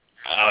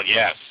 Oh,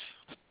 yes.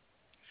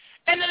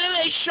 And then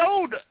they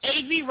showed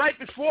AV right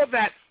before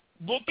that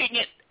looking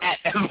at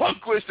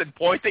Lundqvist and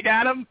pointing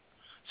at him.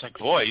 It's like,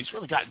 boy, he's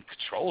really gotten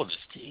control of his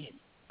team.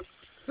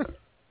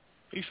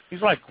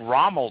 He's like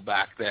Rommel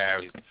back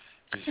there.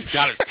 He's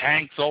got his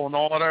tanks all in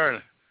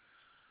order.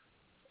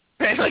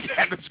 And like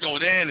Evans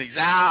going in, he's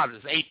out.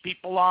 There's 8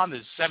 people on.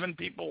 There's 7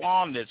 people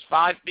on. There's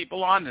 5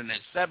 people on, and there's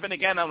 7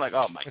 again. I'm like,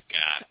 oh my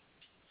God,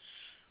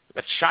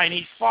 a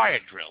Chinese fire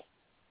drill.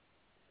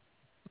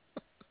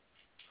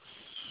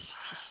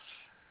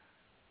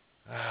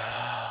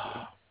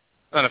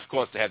 And of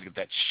course they had to get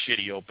that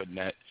shitty open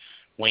net,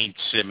 Wayne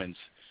Simmons.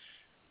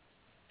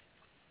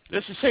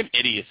 There's the same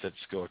idiots that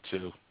score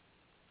too.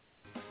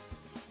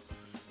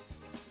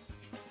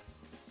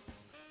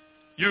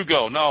 You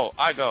go. No,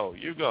 I go.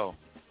 You go.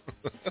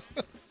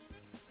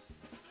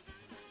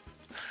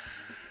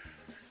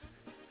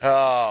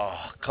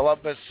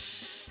 Columbus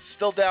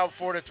still down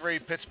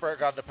 4-3.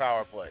 Pittsburgh on the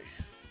power play.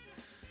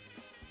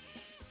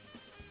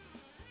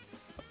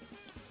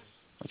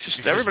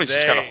 Everybody's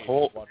just got a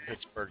whole want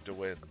Pittsburgh to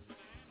win.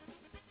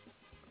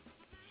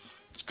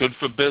 It's good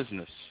for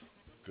business.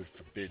 Good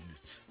for business.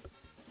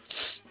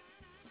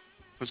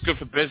 If it's good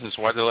for business,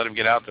 why'd they let him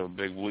get out there a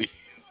big week?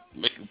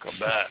 Make him come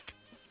back.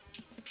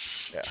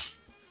 Yeah.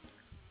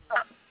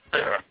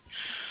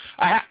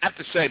 I have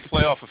to say,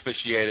 playoff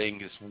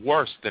officiating is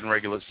worse than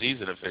regular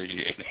season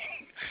officiating.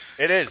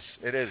 It is.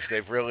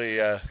 They've really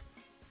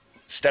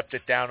stepped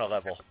it down a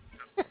level.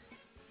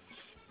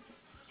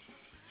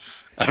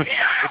 I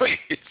mean,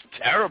 it's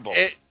terrible.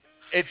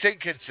 It's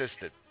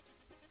inconsistent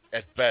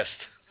at best.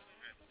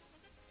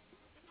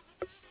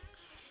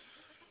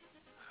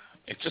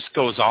 It just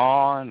goes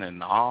on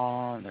and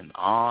on and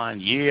on,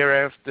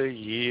 year after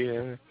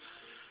year.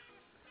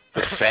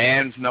 The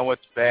fans know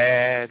it's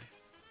bad.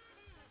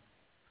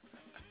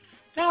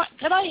 Now,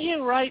 did I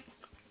hear right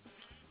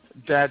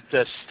that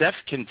Steph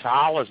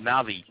Quintal is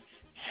now the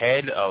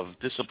head of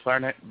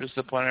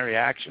disciplinary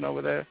action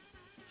over there?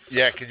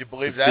 Yeah, can you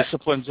believe that?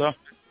 Disciplines up.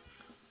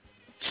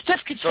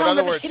 Steph Quintal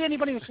never hit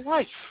anybody in his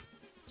life.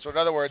 So in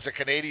other words, a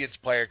Canadians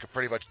player could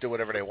pretty much do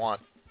whatever they want.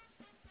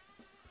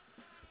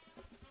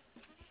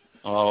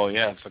 Oh,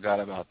 yeah, I forgot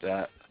about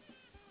that.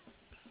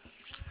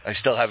 I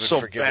still haven't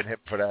forgiven him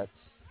for that.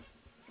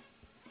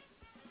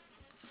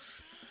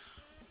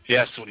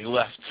 Yes, when he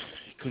left,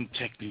 he couldn't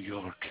take New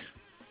York.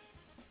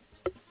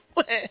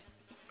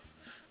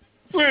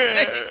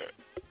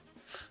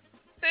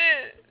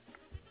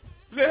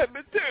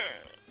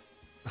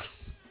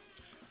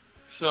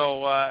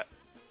 So, and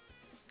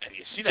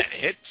you see that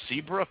hit,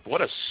 Seabrook?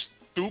 What a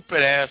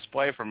stupid-ass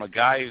play from a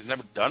guy who's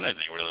never done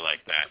anything really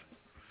like that.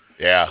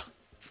 Yeah.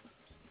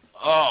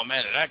 Oh,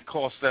 man, that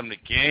cost them the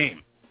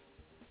game.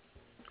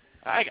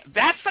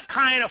 That's the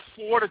kind of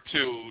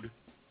fortitude,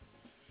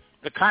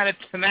 the kind of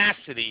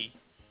tenacity.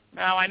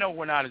 Now, I know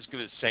we're not as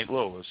good as St.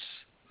 Louis,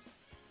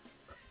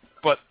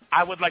 but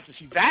I would like to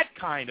see that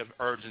kind of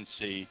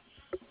urgency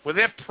where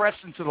they're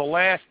pressing to the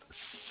last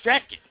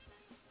second.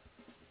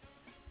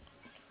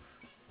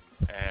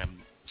 And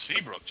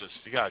Seabrook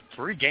he got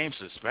 3-game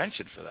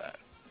suspension for that.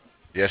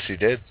 Yes, he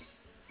did.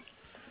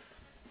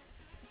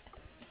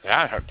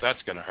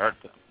 That's going to hurt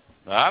them.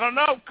 I don't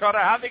know, Cutter.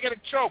 How they going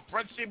to choke?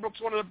 Brent Seabrook's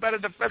one of the better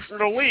defenders in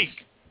the league.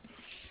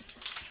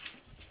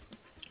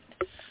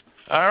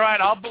 All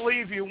right, I'll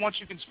believe you once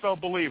you can spell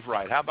believe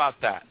right. How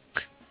about that?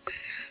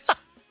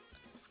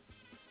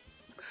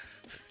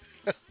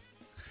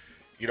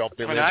 You don't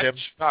believe him?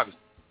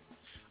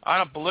 I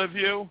don't believe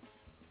you.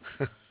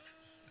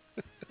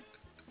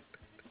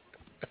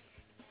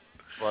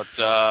 But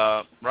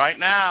right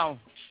now,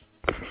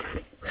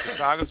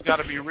 Chicago's got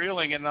to be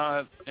reeling, and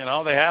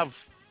they have.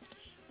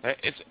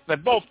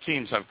 Both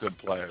teams have good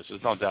players.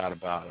 There's no doubt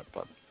about it.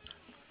 But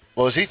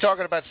well, is he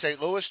talking about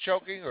St. Louis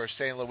choking or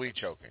St. Louis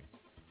choking?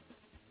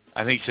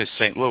 I think he says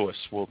St. Louis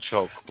will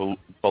choke.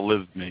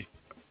 Believe me.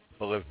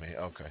 Believe me.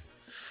 Okay.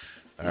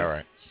 All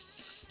right.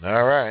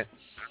 All right.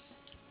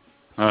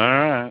 All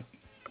right.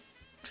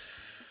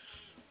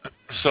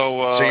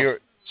 So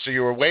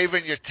you were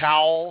waving your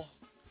towel.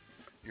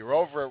 You're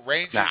over at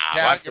Rangers Town.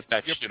 I put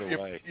that shit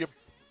away.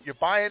 You're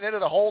buying into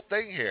the whole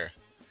thing here.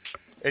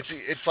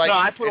 It's like no.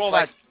 I put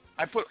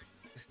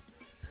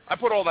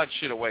all that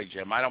shit away,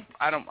 Jim. I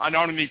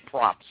don't need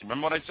props.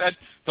 Remember what I said?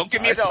 Don't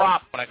give me a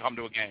prop when I come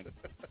to a game.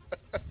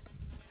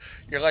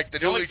 You're like the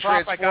newly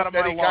transformed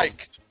Eddie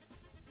Geik.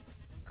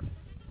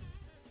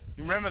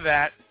 You remember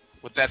that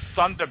with that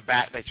thunder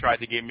bat they tried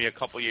to give me a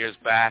couple years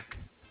back?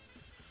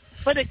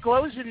 But it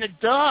glows in the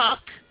dark.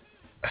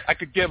 I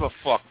could give a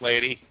fuck,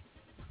 lady.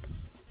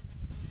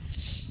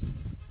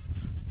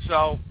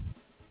 So,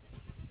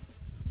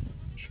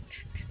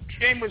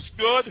 game was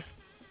good.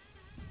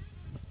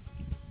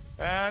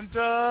 And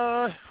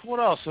what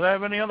else? Do I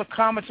have any other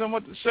comments on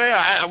what to say?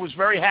 I was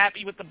very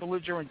happy with the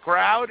belligerent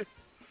crowd.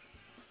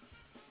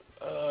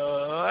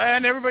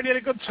 And everybody had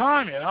a good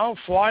time,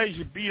 Flyers,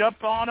 you beat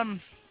up on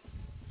them.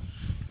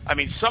 I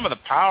mean, some of the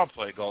power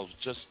play goals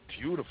were just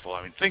beautiful.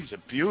 I mean, things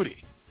are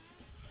beauty.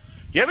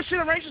 You ever see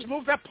the Rangers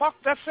move that puck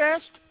that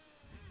fast?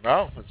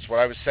 No, that's what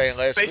I was saying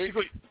last week.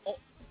 Basically,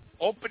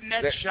 open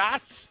net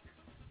shots.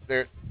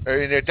 They're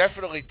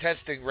definitely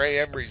testing Ray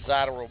Emery's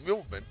lateral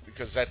movement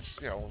because that's,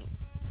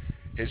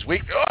 his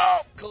weak. Oh,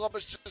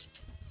 Columbus just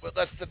with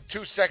less than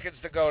 2 seconds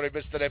to go, they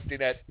missed an empty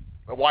net,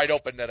 a wide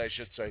open net, I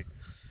should say.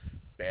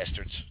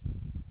 Bastards.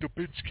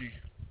 Dubinsky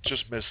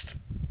just missed.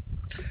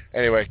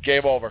 Anyway,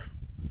 game over.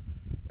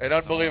 An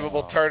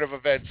unbelievable turn of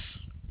events.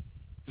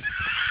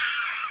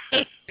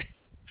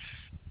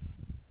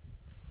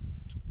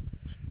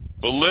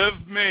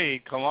 Believe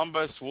me,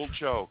 Columbus will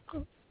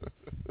choke.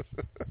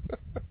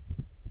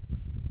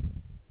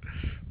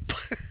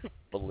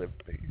 Believe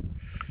me.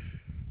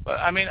 But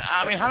I mean,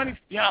 how many?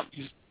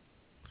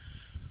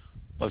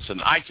 Listen,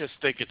 I just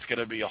think it's going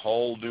to be a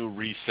whole new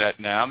reset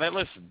now.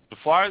 The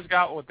Flyers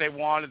got what they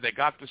wanted. They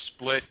got the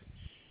split.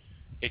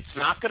 It's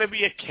not going to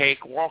be a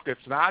cakewalk. They're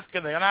not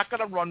going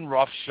to run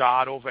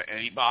roughshod over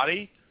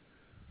anybody.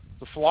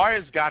 The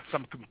Flyers got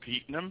some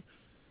compete in them.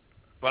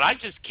 But I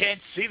just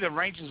can't see the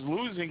Rangers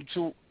losing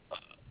to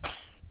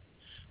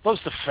those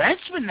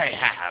defensemen they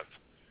have.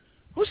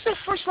 Who's their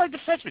first-line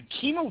defenseman?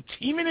 Kimo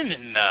Timonen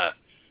and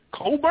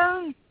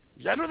Coburn?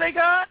 Is that who they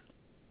got?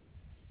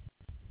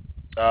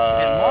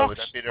 Mark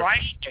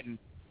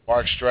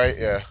Streit,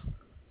 yeah.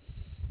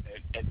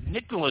 And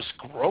Nicholas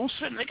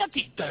Grossman. They got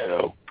the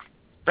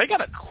they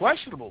got a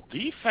questionable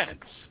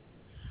defense.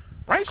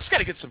 Rangers got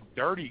to get some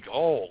dirty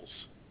goals.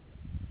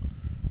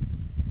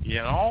 You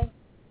know?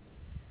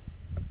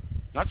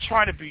 Not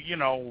trying to be,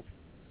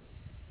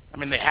 I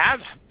mean, they have,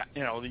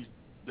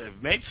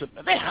 they've made some,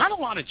 they had a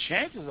lot of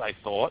chances, I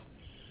thought.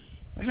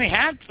 And they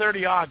had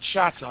 30-odd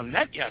shots on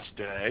net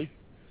yesterday.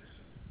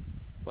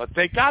 But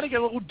they got to get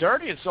a little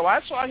dirty. And so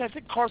that's why I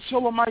think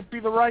Carcillo might be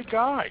the right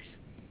guy.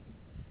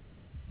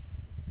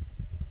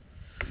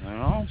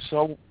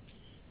 So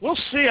we'll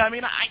see. I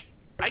mean,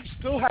 I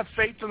still have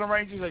faith in the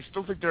Rangers. I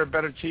still think they're a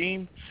better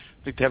team.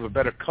 I think they have a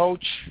better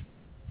coach.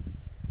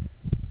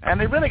 And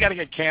they really got to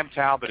get Cam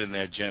Talbot in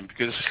there, Jim,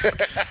 because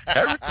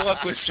Eric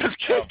Lundqvist just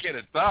can't get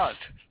it done.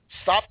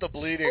 Stop the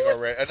bleeding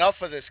already. Enough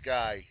of this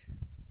guy.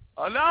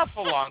 Enough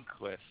of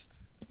Lundqvist.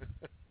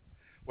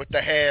 With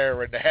the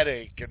hair and the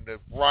headache and the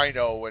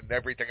rhino and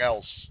everything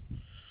else.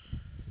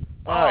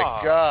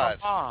 My God.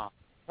 Come on.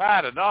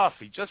 Bad enough.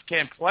 He just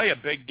can't play a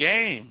big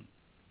game.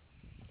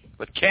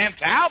 But Cam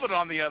Talbot,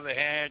 on the other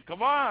hand,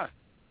 come on.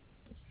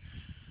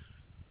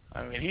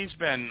 I mean, he's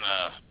been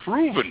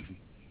proven.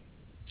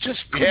 Just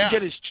couldn't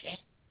get his chance.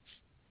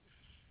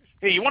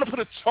 Hey, you want to put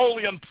a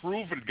totally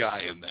unproven guy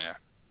in there.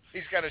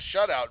 He's got a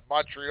shutout in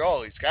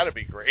Montreal. He's got to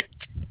be great.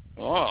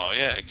 Oh,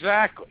 yeah,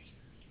 exactly.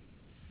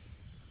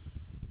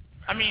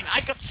 I mean,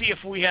 I could see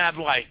if we had,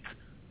 like,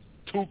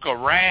 Tuukka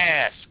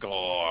Rask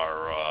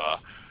or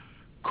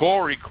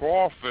Corey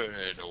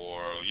Crawford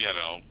or,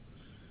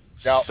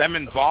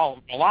 Semyon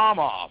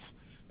Varlamov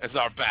as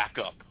our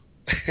backup.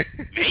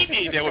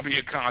 Maybe there would be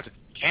a contest.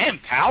 Cam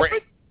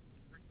Talbot?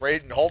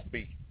 Braden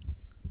Holtby.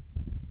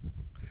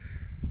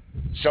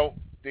 So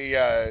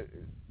as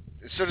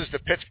soon as the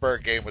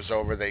Pittsburgh game was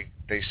over, they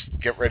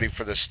get ready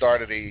for the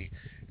start of the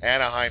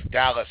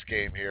Anaheim-Dallas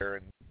game here.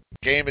 And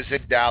the game is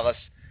in Dallas.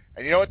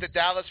 And you know what the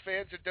Dallas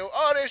fans are doing?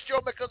 Oh, there's Joe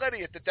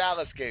Micheletti at the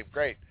Dallas game.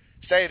 Great.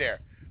 Stay there.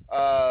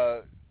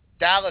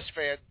 Dallas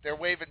fans, they're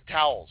waving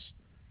towels.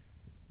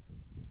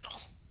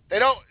 They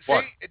don't.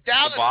 What? See, in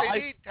Dallas, Goodbye? they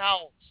need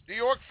towels. New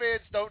York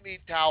fans don't need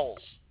towels.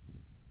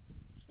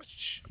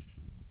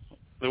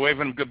 They're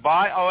waving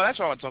goodbye? Oh, that's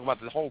what I want to talk about,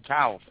 the whole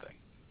towel thing.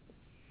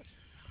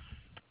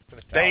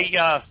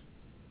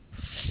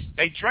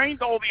 They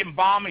drained all the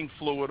embalming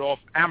fluid off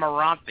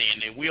Amarante,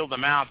 and they wheeled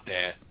them out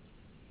there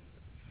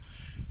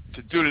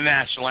to do the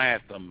national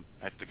anthem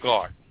at the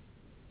Garden.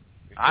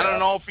 I don't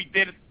know if he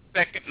did it the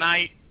second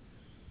night,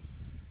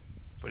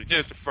 but he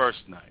did it the first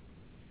night.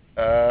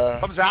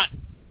 Comes out.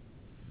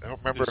 I don't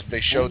remember if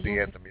they showed the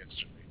anthem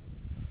yesterday.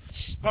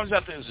 Comes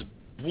out there's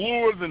a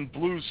bluer than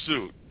blue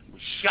suit. It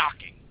was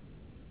shocking.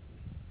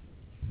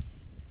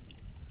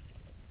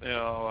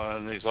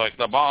 And he's like,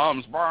 the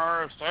bomb's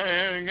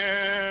bursting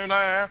in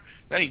air.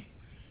 Then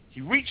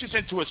he reaches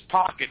into his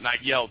pocket, and I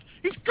yelled,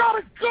 he's got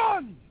a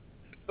gun!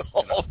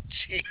 Oh,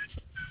 jeez.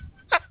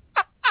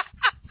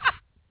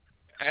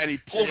 And he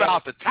pulled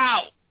out the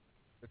towel.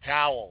 The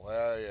towel,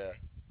 oh, yeah.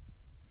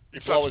 He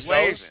started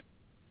waving.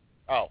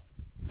 Oh.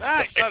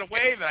 He started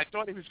waving. I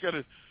thought he was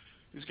gonna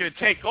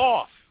take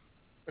off.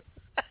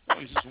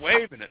 He was just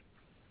waving it.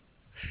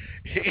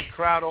 The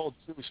crowd all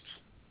juiced.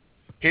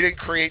 He didn't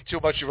create too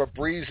much of a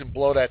breeze and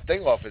blow that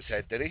thing off his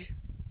head, did he?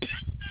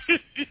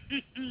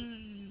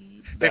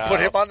 They put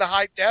him on the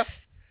high def?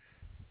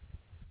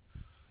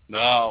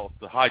 No,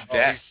 the high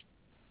def.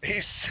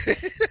 He's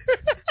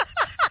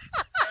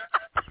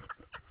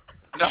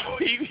No,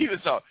 he was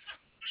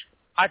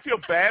I feel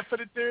bad for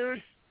the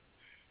dude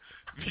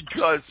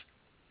because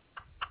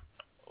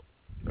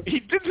he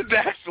did the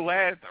national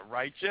anthem,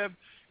 right, Jim?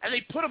 And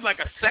they put him like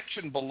a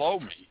section below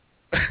me.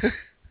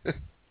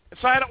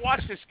 So I had to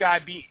watch this guy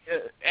be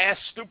asked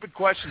stupid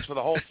questions for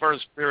the whole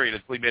first period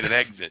until he made an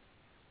exit.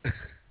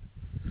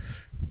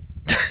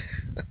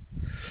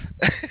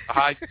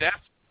 High def.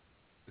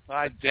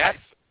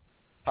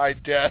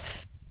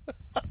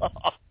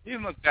 He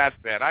didn't look that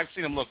bad. I've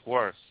seen him look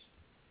worse.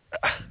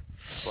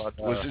 But,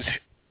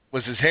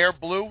 was his hair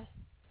blue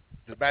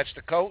to match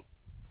the coat?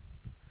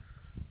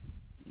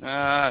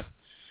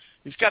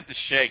 He's got the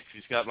shakes.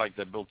 He's got like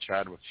the Bill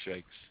Chadwick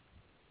shakes.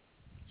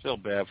 Feel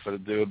bad for the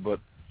dude, but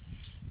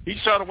he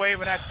started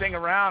waving that thing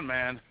around,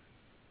 man.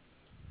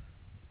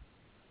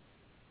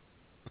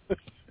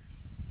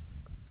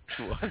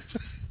 What?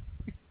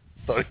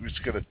 Thought he was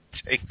going to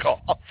take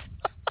off.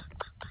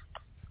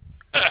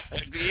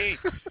 He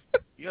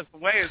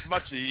doesn't weigh as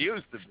much as he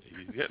used to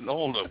be. He's getting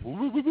older.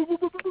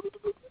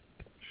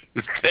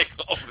 Just take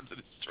off into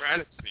the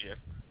stratosphere.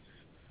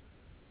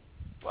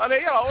 But,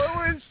 it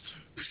was...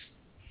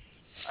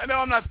 I know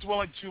I'm not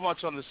dwelling too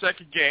much on the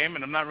second game,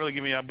 and I'm not really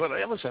giving you... But,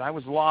 listen, I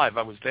was live.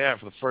 I was there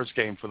for the first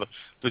game, for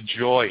the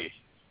joy.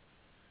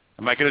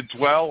 Am I going to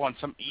dwell on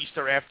some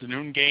Easter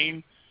afternoon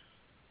game,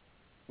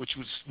 which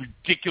was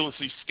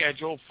ridiculously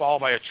scheduled, followed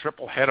by a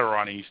triple header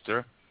on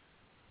Easter?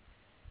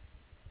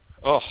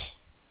 Oh,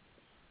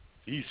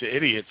 these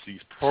idiots, these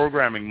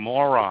programming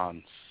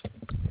morons.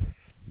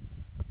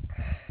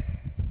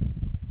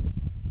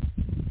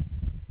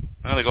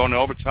 Well, they're going to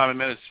overtime in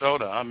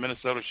Minnesota.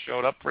 Minnesota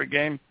showed up for a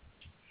game.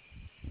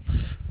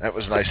 That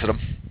was nice of them.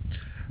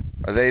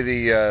 Are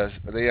they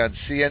on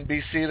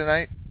CNBC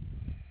tonight?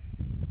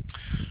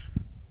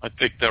 I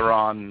think they're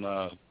on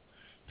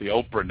the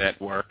Oprah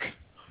network.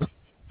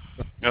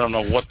 I don't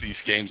know what these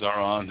games are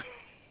on.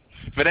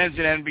 If it ends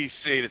in NBC,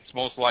 it's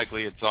most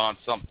likely it's on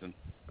something.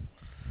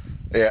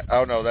 Yeah.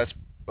 Oh no, that's.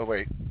 Oh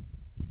wait,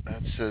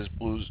 that says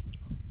Blues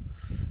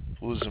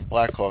and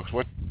Blackhawks.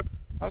 What?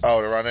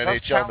 Oh, they're on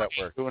NHL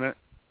Network. Doing it.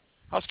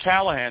 How's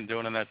Callahan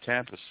doing in that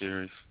Tampa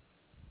series?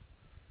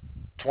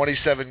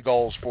 27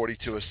 goals,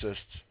 42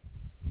 assists.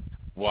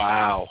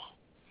 Wow.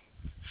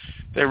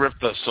 They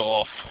ripped us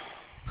off.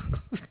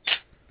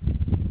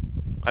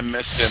 I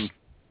missed him.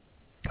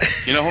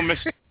 You know who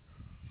missed him?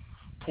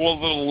 Poor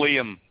little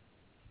Liam.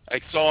 I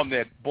saw him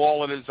there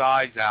bawling his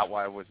eyes out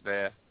while I was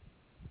there.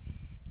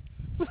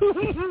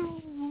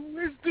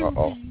 Where's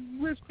Doogie?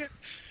 Where's Kid?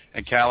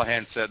 And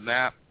Callahan said,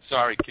 nah,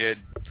 sorry, kid.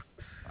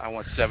 I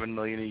want $7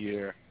 million a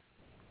year.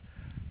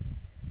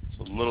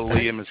 So little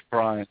Liam is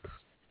crying.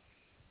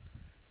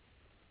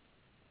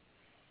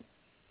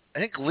 I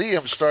think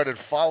Liam started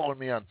following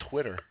me on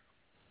Twitter.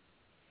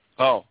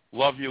 Oh,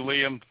 love you,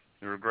 Liam.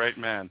 You're a great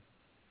man.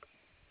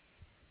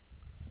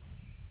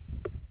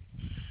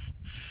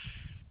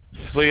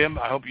 Liam,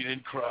 I hope you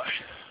didn't cry.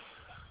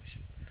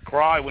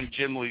 Cry when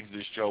Jim leaves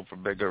this show for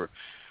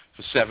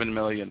 $7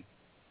 million.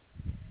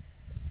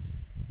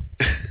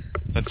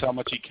 That's how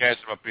much he cares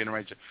about being a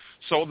Ranger.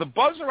 So the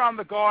buzz around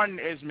the Garden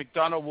is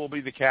McDonough will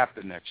be the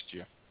captain next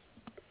year.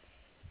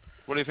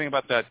 What do you think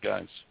about that,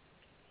 guys?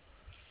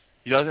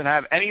 He doesn't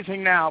have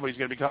anything now, but he's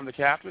going to become the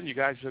captain. You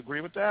guys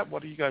agree with that?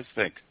 What do you guys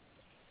think?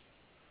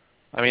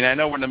 I mean, I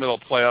know we're in the middle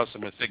of playoffs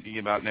and we're thinking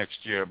about next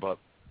year, but...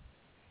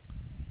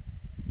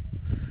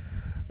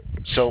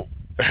 So,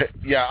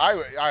 yeah,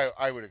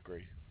 I would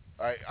agree.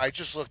 I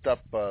just looked up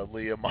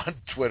Liam on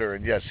Twitter,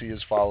 and yes, he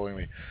is following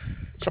me.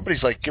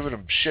 Somebody's like giving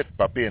him shit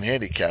about being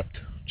handicapped.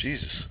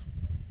 Jesus.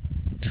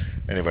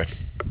 Anyway.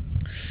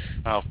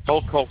 Now,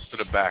 Phil Colston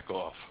to back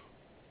off.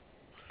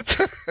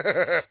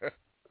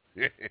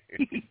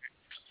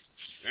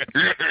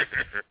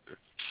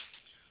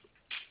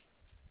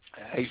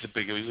 He's a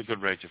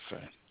good Ranger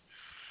fan.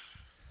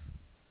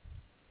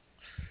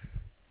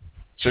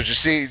 So did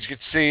you get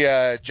to see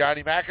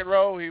Johnny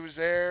McEnroe? He was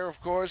there, of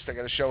course. They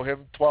got to show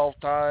him 12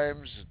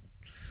 times.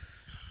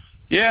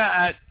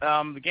 Yeah, at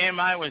the game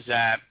I was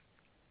at.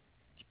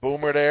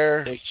 Boomer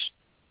there. They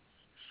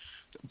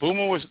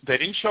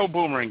didn't show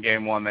Boomer in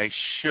game one. They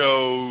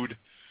showed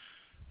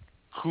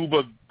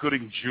Cuba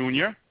Gooding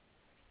Jr.,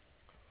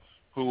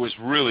 who was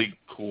really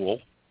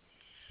cool.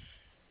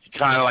 He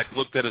kind of like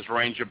looked at his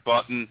Ranger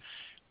button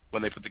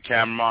when they put the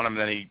camera on him,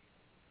 and then he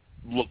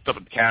looked up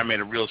at the camera, made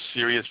a real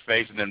serious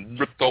face, and then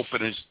ripped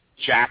open his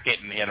jacket,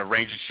 and he had a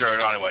Ranger shirt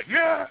on. He went,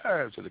 yeah,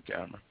 to the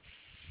camera.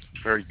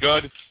 Very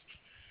good.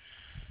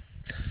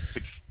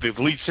 The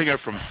lead singer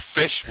from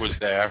Fish was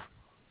there.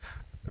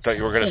 I thought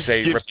you were going to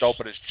say he ripped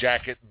open his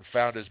jacket and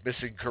found his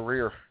missing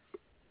career.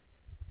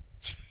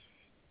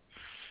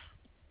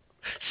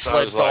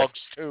 Sled Dogs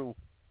 2.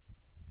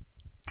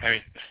 I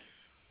mean,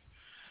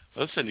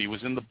 listen, he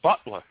was in The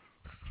Butler.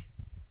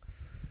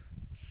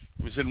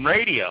 He was in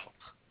radio.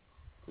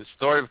 The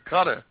Story of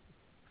Cutter.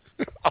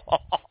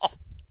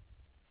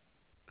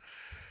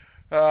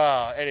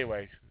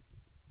 Anyway.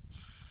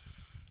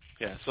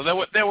 Yeah, so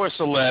there were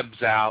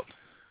celebs out.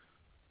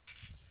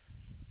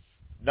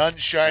 None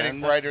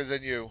shining brighter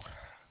than you.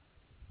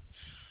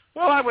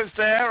 Well, I was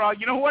there.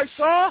 You know who I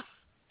saw?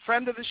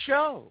 Friend of the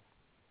show.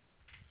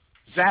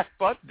 Zach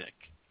Budnick.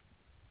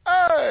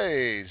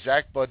 Hey,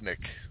 Zach Budnick.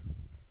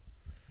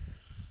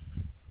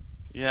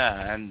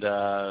 Yeah, and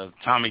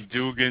Tommy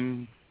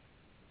Dugan.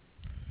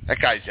 That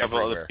guy's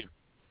everywhere.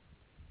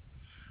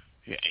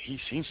 Yeah,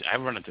 I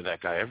run into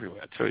that guy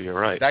everywhere. I tell you, you're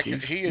right.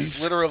 He is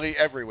literally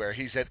everywhere.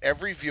 He's at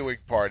every viewing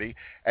party,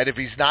 and if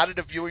he's not at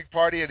a viewing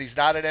party and he's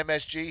not at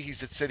MSG, he's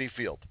at Citi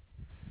Field.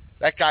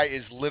 That guy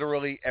is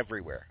literally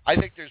everywhere. I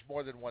think there's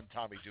more than one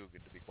Tommy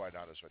Dugan, to be quite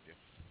honest with you.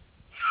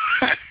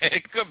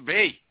 It could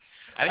be.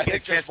 I didn't get a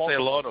chance to say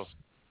hello to him.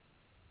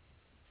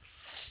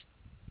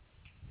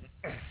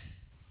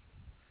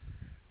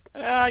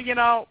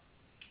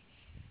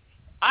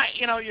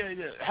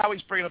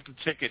 Howie's bringing up the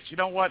tickets. You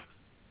know what?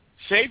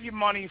 Save your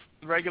money for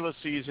the regular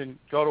season.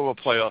 Go to a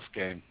playoff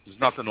game. There's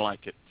nothing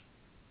like it.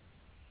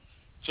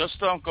 Just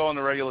don't go in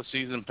the regular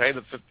season. Pay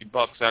the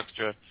 $50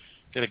 extra.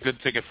 Get a good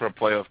ticket for a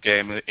playoff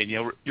game, and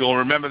you'll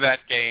remember that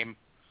game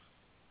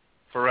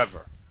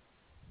forever.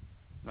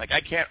 Like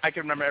I can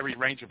remember every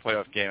Ranger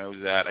playoff game I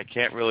was at. I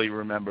can't really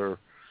remember,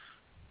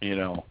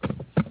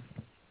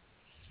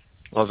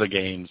 other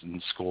games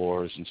and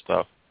scores and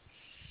stuff.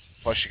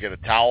 Plus, you get a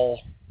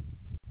towel.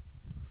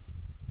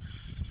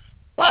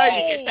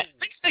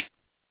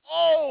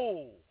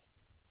 Oh!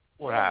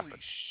 What happened?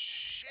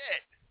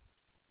 Shit!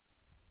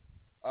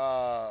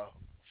 I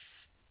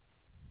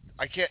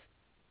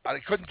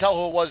couldn't tell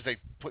who it was. They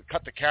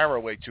cut the camera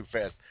away too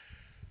fast.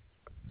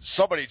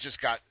 Somebody just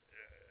got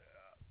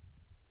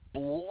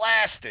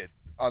blasted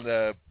on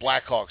the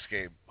Blackhawks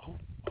game.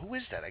 Who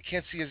is that? I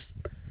can't see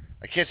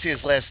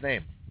his last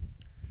name.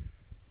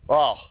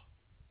 Oh,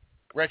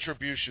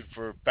 retribution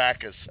for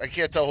Bacchus. I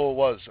can't tell who it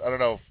was. I don't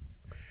know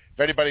if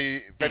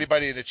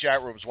anybody in the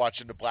chat room is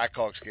watching the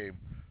Blackhawks game.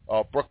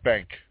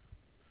 Brookbank.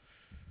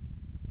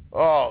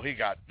 Oh, he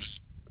got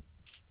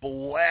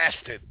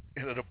blasted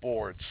into the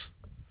boards.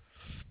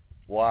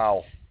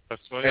 Wow.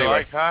 That's why they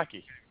like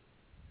hockey.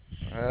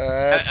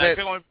 That's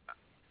it.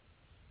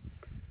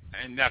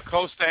 And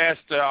Costa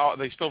asked, are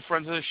they still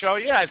friends of the show?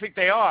 Yeah, I think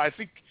they are. I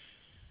think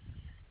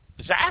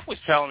Zach was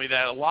telling me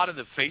that a lot of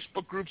the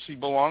Facebook groups he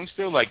belongs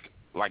to, like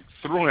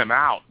threw him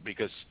out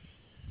because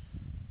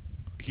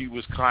he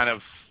was kind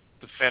of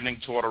defending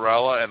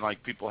Tortorella, and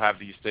like people have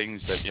these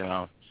things that you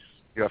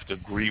have to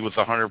agree with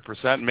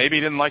 100%. Maybe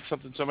he didn't like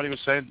something somebody was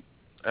saying.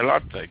 I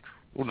don't think.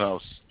 Who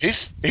knows? He's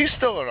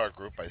still in our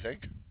group, I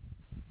think.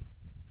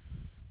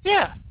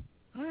 Yeah,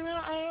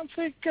 I don't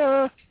think.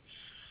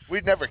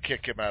 We'd never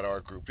kick him out of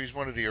our group. He's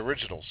one of the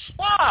originals.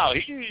 Wow,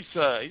 he's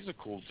a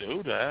cool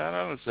dude. I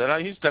don't know.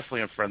 He's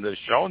definitely a friend of the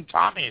show, and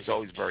Tommy is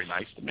always very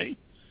nice to me.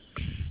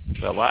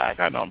 So I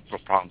got no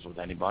problems with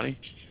anybody.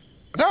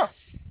 No,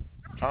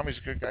 Tommy's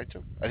a good guy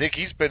too. I think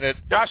he's been at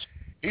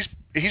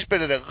he's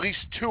been at least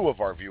 2 of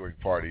our viewing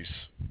parties.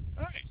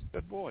 Nice,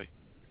 good boy,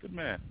 good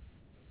man,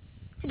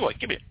 good boy.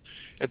 Give me it.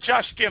 It's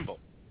Josh Kimball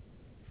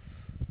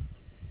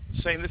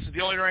saying this is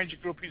the only Ranger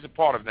group he's a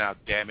part of now.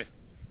 Damn it!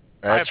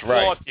 That's I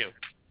right. applaud you.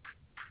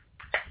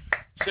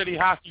 City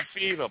Hockey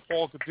Fever,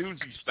 Paul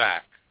Caduzzi's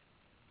back.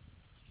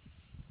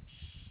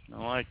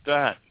 I like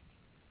that.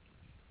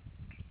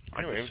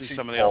 Anyway, I see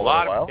some of the a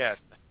lot of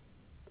guests.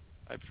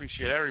 I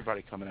appreciate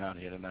everybody coming out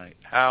here tonight.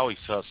 Howie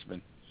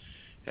Sussman.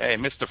 Hey,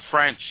 Mr.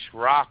 French,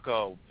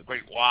 Rocco, the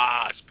Great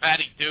Waz,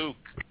 Patty Duke,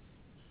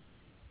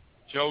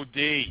 Joe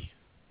D,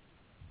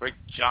 Great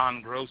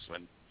John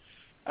Grossman.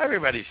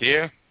 Everybody's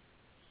here.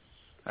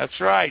 That's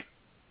right.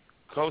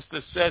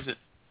 Costa says it.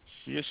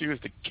 The issue is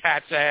the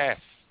cat's ass.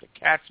 The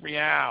cat's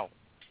meow.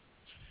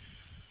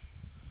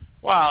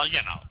 Well,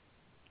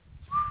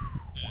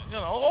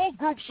 all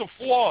groups are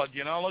flawed,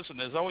 Listen,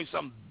 there's always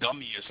some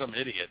dummy or some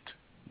idiot.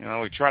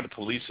 We try to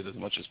police it as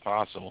much as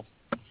possible.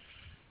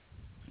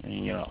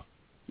 And,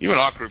 even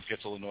our group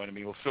gets a little annoying to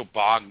me. With Phil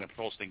Bogner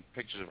posting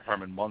pictures of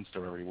Herman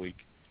Munster every week.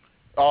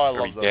 Oh, I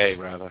love those. Every day,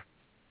 rather.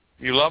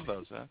 You love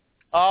those, huh?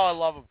 Oh, I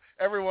love them.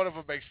 Every one of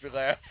them makes me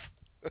laugh.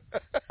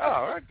 Oh,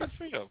 all right, good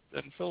for you.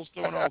 And Phil's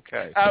doing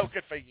okay. Oh,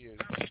 good for you.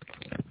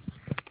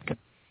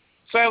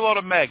 Say hello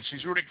to Meg.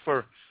 She's rooting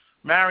for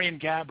Marion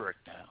Gaborik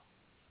now.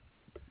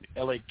 The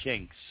L.A.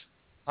 Kings.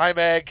 Hi,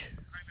 Meg.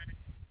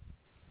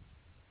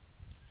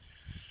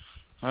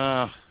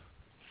 Well,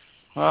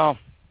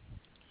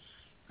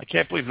 I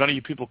can't believe none of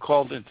you people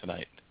called in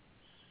tonight.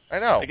 I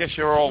know. I guess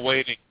you're all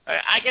waiting.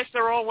 I guess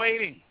they're all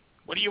waiting.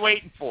 What are you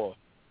waiting for?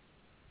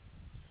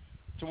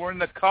 To win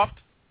the cup?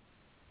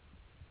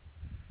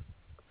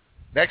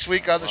 Next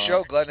week on the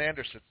show, Glenn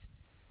Anderson.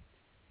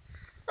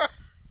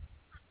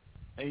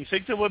 And you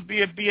think there would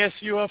be a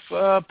BSUF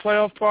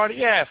playoff party?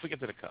 Yeah, if we get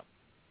to the cup.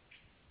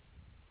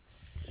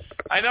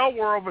 I know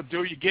we're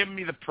overdue. You're giving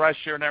me the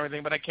pressure and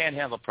everything, but I can't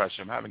handle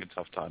pressure. I'm having a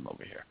tough time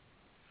over here.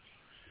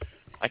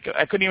 I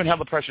couldn't even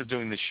handle the pressure of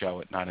doing this show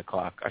at 9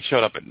 o'clock. I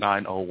showed up at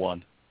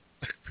 9:01.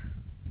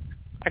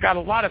 I got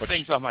a lot of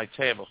things on my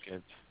table,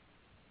 kids.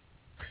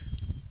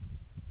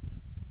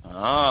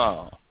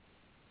 Oh.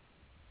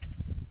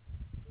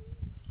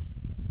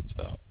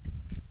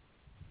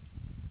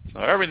 So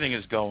everything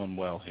is going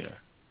well here.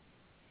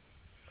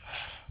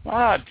 All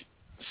right.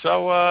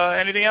 So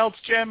anything else,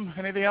 Jim?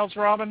 Anything else,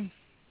 Robin?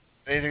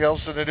 Anything else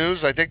in the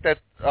news? I think that...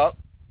 Oh,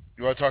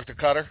 you want to talk to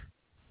Cutter?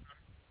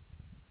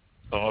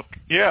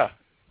 Yeah.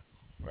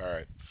 All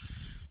right.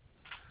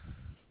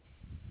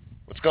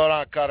 What's going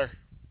on, Cutter?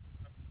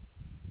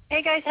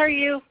 Hey, guys. How are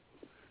you?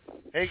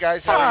 Hey,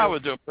 guys. How are you? We're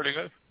doing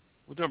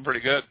pretty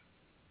good.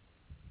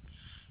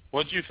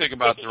 What did you think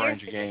about the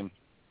Ranger game?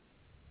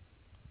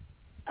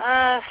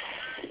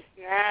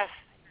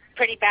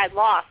 Pretty bad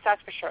loss,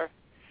 that's for sure.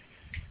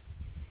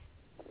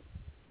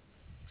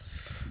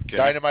 Okay.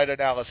 Dynamite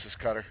analysis,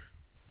 Cutter.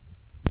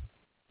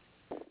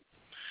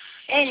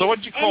 So what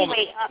did you call it?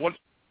 What?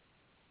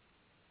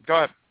 Go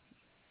ahead.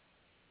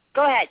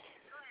 Go ahead.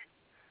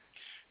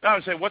 No, I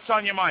was saying, what's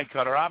on your mind,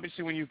 Cutter?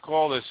 Obviously, when you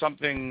call, there's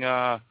something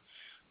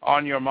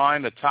on your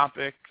mind, a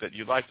topic that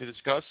you'd like to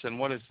discuss, and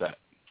what is that?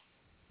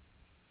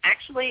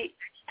 Actually,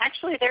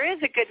 there is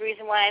a good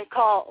reason why I'm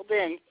called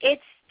in.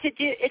 It's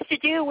to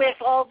do with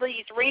all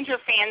these Ranger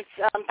fans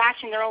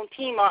bashing their own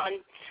team on,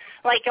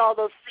 like, all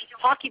those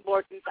hockey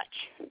boards and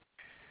such.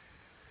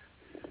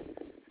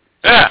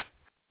 Yeah.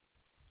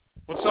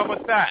 What's up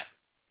with that?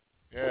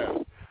 Yeah.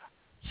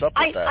 What's up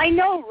with that? I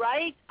know,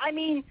 right? I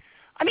mean,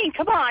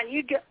 come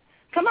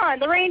on.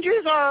 The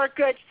Rangers are a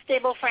good,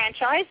 stable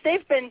franchise.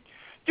 They've been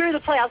through the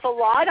playoffs a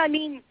lot. I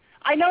mean,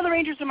 I know the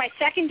Rangers are my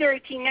secondary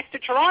team next to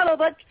Toronto,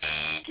 but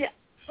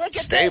look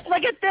at this.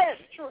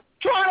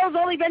 Toronto's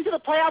only been to the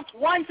playoffs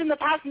once in the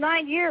past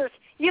 9 years.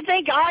 You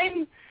think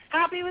I'm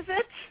happy with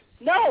it?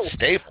 No.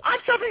 Stable. I'm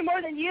suffering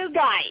more than you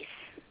guys.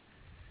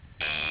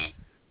 I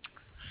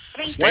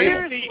mean, Stable.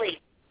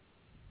 seriously.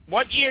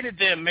 What year did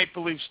the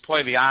Maple Leafs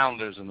play the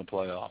Islanders in the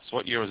playoffs?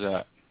 What year was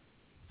that?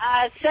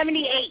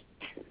 78.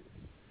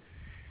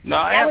 No,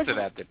 after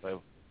that they played.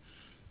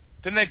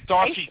 Didn't they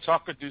Darcy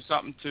Tucker do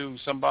something to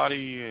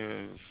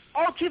somebody?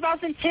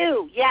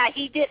 2002. Yeah,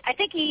 he did. I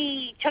think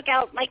he took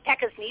out Mike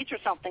Pekka's knees or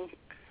something.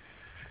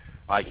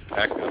 Mike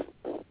Pekka?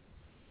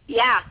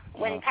 Yeah,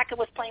 when Pekka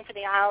was playing for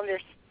the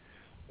Islanders.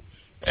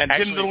 And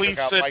didn't the Leafs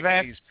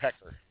advance?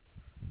 Pecker.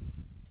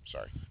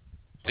 Sorry.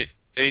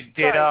 Did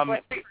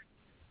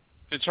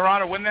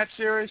Toronto win that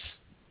series?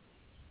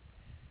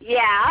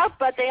 Yeah,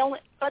 but they won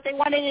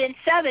it in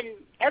 7.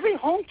 Every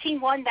home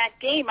team won that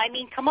game. I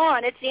mean, come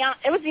on, it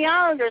was the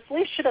Islanders.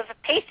 Leafs should have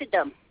pasted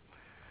them.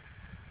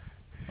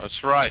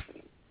 That's right.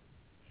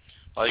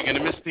 Are you going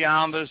to miss the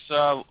Islanders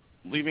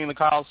leaving the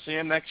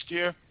Coliseum next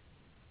year?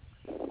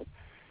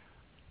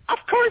 Of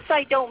course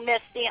I don't miss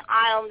the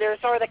Islanders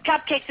or the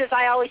Cupcakes, as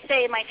I always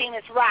say in my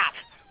famous rap.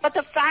 But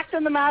the fact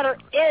of the matter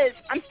is,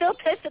 I'm still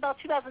pissed about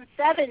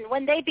 2007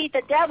 when they beat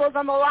the Devils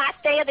on the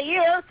last day of the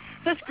year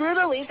to screw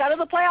the Leafs out of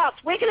the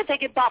playoffs. We could have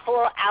taken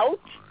Buffalo out.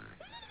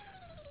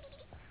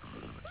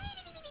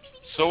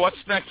 So what's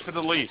next for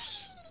the Leafs?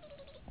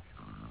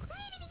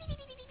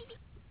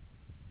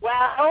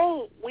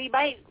 Well, we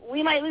might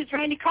lose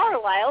Randy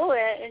Carlyle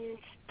and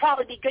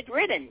probably be good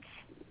riddance.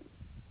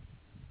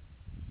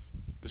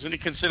 Isn't he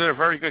considered a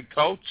very good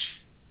coach?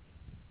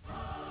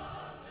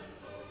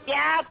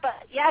 Yeah,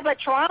 but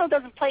Toronto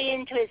doesn't play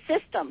into his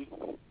system.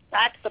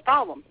 That's the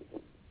problem.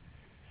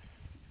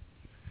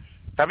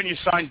 Haven't you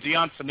signed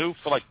Dion Phaneuf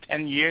for like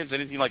 10 years?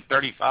 Isn't he like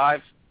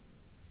 35?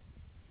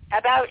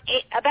 About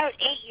 8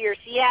 years.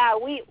 Yeah,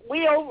 we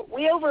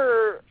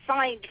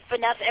oversigned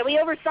Phaneuf and we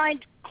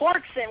oversigned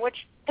Clarkson,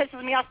 which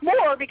pisses me off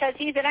more because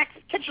he's an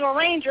ex-Kitchener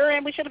Ranger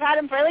and we should have had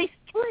him for at least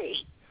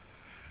 3.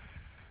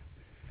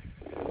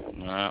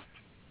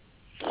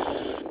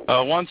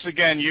 Once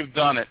again, you've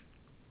done it.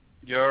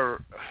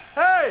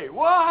 Hey,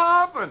 what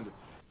happened?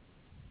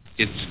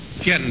 It's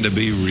getting to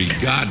be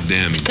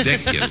goddamn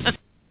ridiculous.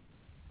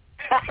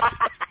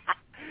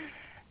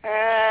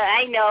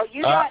 I know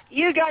you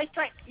guys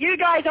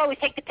always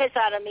take the piss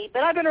out of me,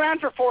 but I've been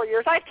around for 4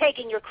 years. I've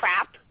taken your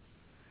crap.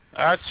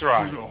 That's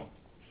right.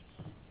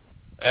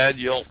 And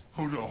you'll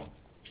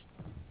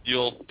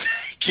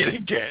get it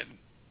again.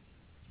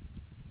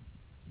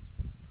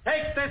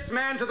 Take this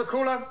man to the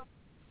cooler.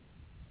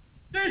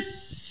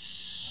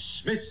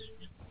 Dismissed.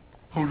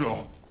 Hold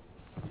on.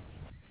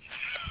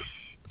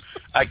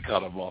 I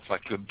cut him off. I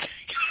couldn't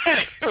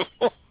take it.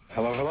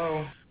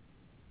 Hello.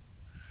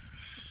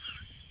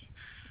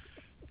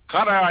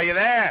 Cutter, are you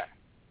there?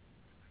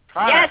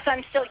 Cutter. Yes,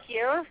 I'm still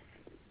here.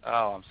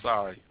 Oh, I'm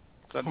sorry.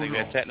 Something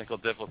had technical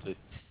difficulty.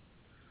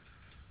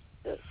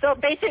 So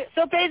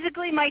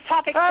basically, my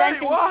topic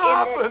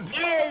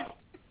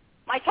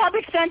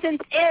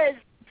sentence is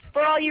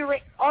for all you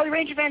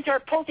Ranger fans who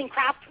are posting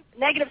crap,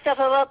 negative stuff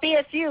about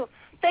BSU.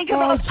 Think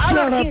about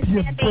other teams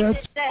fan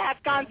bases that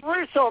have gone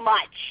through so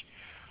much.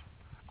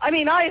 I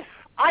mean, I've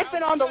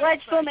been on the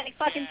ledge so many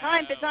fucking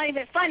times it's not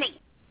even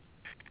funny.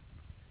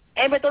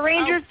 And with the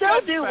Rangers,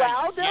 they'll do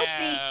well. They'll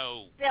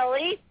beat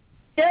Philly.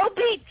 They'll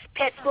beat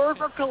Pittsburgh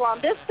or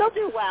Columbus. They'll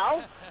do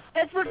well.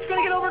 Pittsburgh's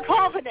going to get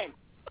overconfident.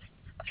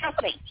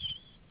 Trust me.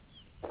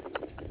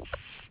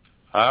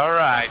 All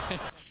right.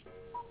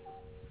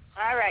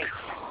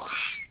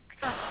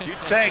 You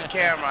take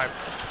care, my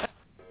friend.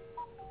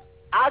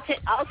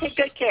 I'll take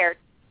good care.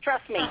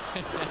 Trust me. All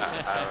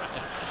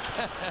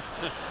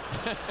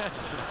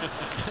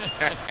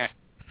right.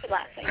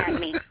 Laughing at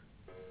me.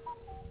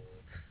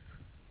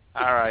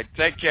 All right.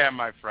 Take care,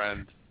 my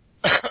friend.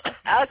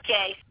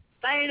 Okay.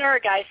 Sayonara,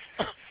 guys.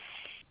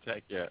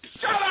 Take care.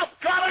 Shut up,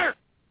 Connor!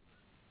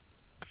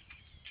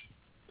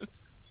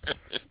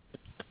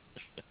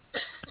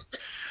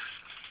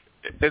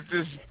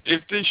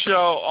 If this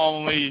show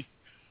only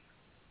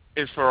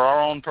is for our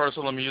own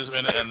personal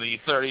amusement and the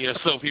 30 or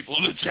so people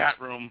in the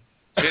chat room,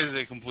 it is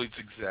a complete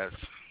success.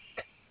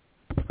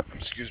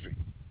 Excuse me.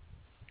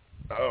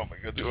 Oh, my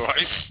goodness. You all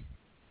right?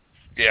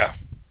 Yeah.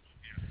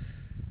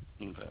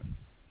 Okay.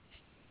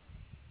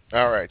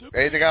 All right.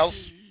 Anything else?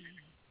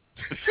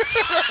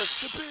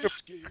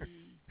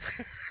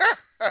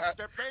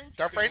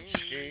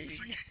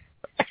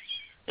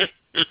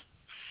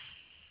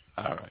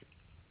 All right.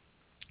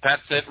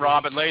 That's it,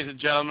 Robin. Ladies and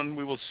gentlemen,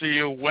 we will see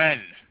you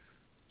when?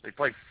 They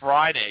play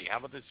Friday. How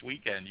about this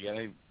weekend? You got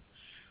any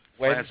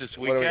plans this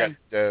weekend?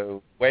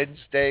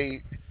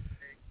 Wednesday.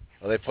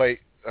 Well, they play.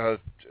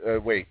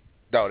 Wait.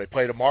 No, they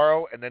play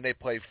tomorrow, and then they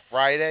play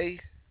Friday,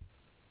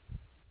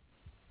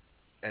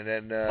 and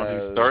then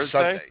Thursday?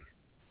 Sunday.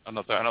 I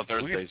know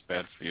Thursday's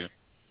bad for you.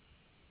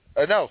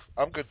 No,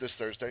 I'm good this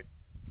Thursday.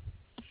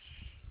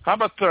 How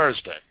about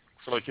Thursday?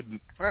 So we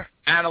can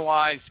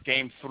analyze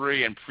Game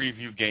 3 and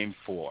preview Game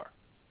 4.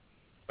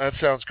 That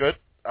sounds good.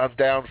 I'm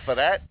down for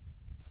that.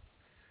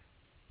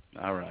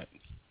 All right.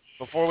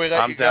 Before we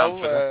let you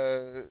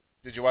go,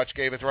 did you watch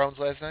Game of Thrones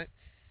last night?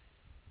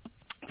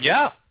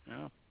 Yeah.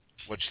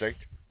 What'd you think?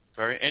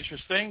 Very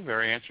interesting.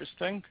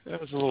 It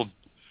was a little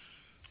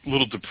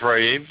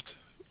depraved.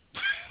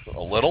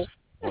 A little?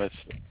 With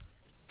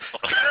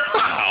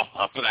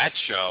wow, for that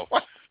show.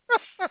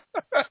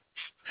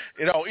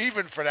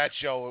 Even for that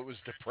show, it was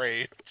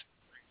depraved.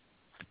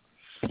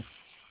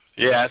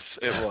 Yes,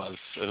 it was.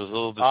 It was a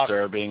little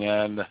disturbing,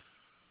 and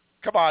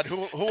come on,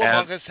 who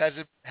among us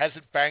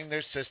hasn't banged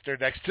their sister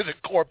next to the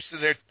corpse of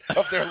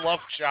their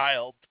loved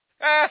child?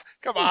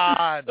 Come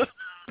on.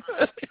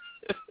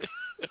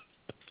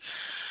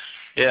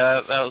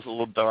 Yeah, that was a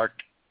little dark.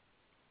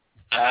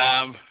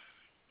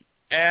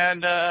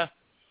 And I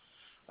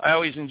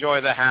always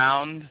enjoy the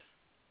Hound.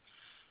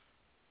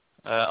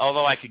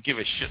 Although I could give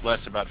a shit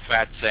less about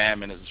Fat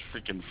Sam and his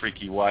freaking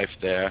freaky wife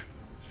there.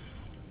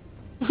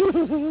 I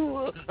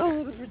want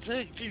to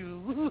protect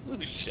you.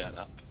 Shut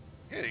up.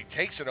 Yeah, he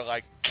takes her to,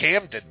 like,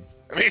 Camden.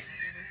 I mean,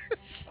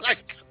 it's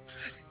like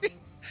he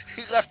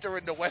left her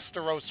in the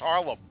Westeros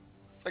Harlem.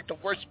 It's like the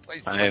worst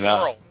place in the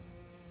world.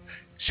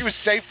 She was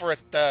safer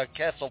at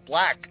Castle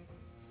Black.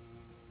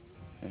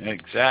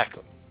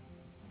 Exactly.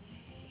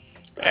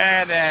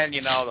 And then,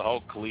 the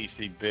whole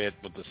Khaleesi bit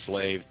with the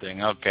slave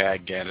thing. Okay, I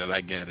get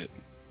it.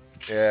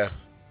 Yeah.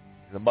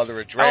 The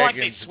mother of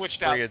dragons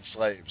freeing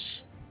slaves.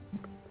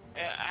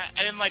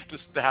 I didn't like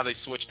how they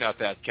switched out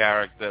that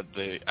character,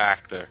 the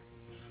actor.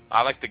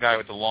 I like the guy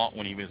with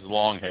when he was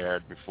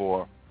long-haired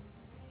before.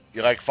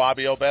 You like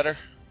Fabio better?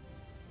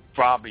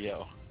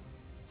 Fabio.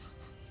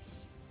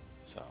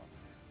 So,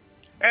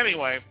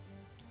 anyway.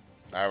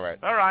 All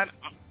right.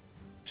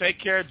 Take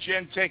care,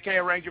 Jim. Take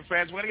care, Ranger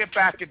fans. We're going to get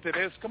back into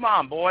this. Come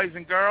on, boys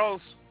and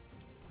girls.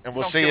 And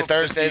we'll see you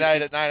Thursday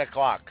night at 9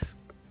 o'clock.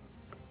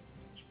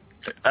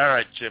 All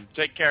right, Jim.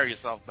 Take care of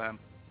yourself, man.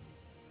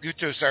 You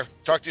too, sir.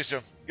 Talk to you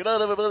soon. Good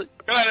night, everybody.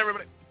 Good night,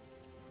 everybody.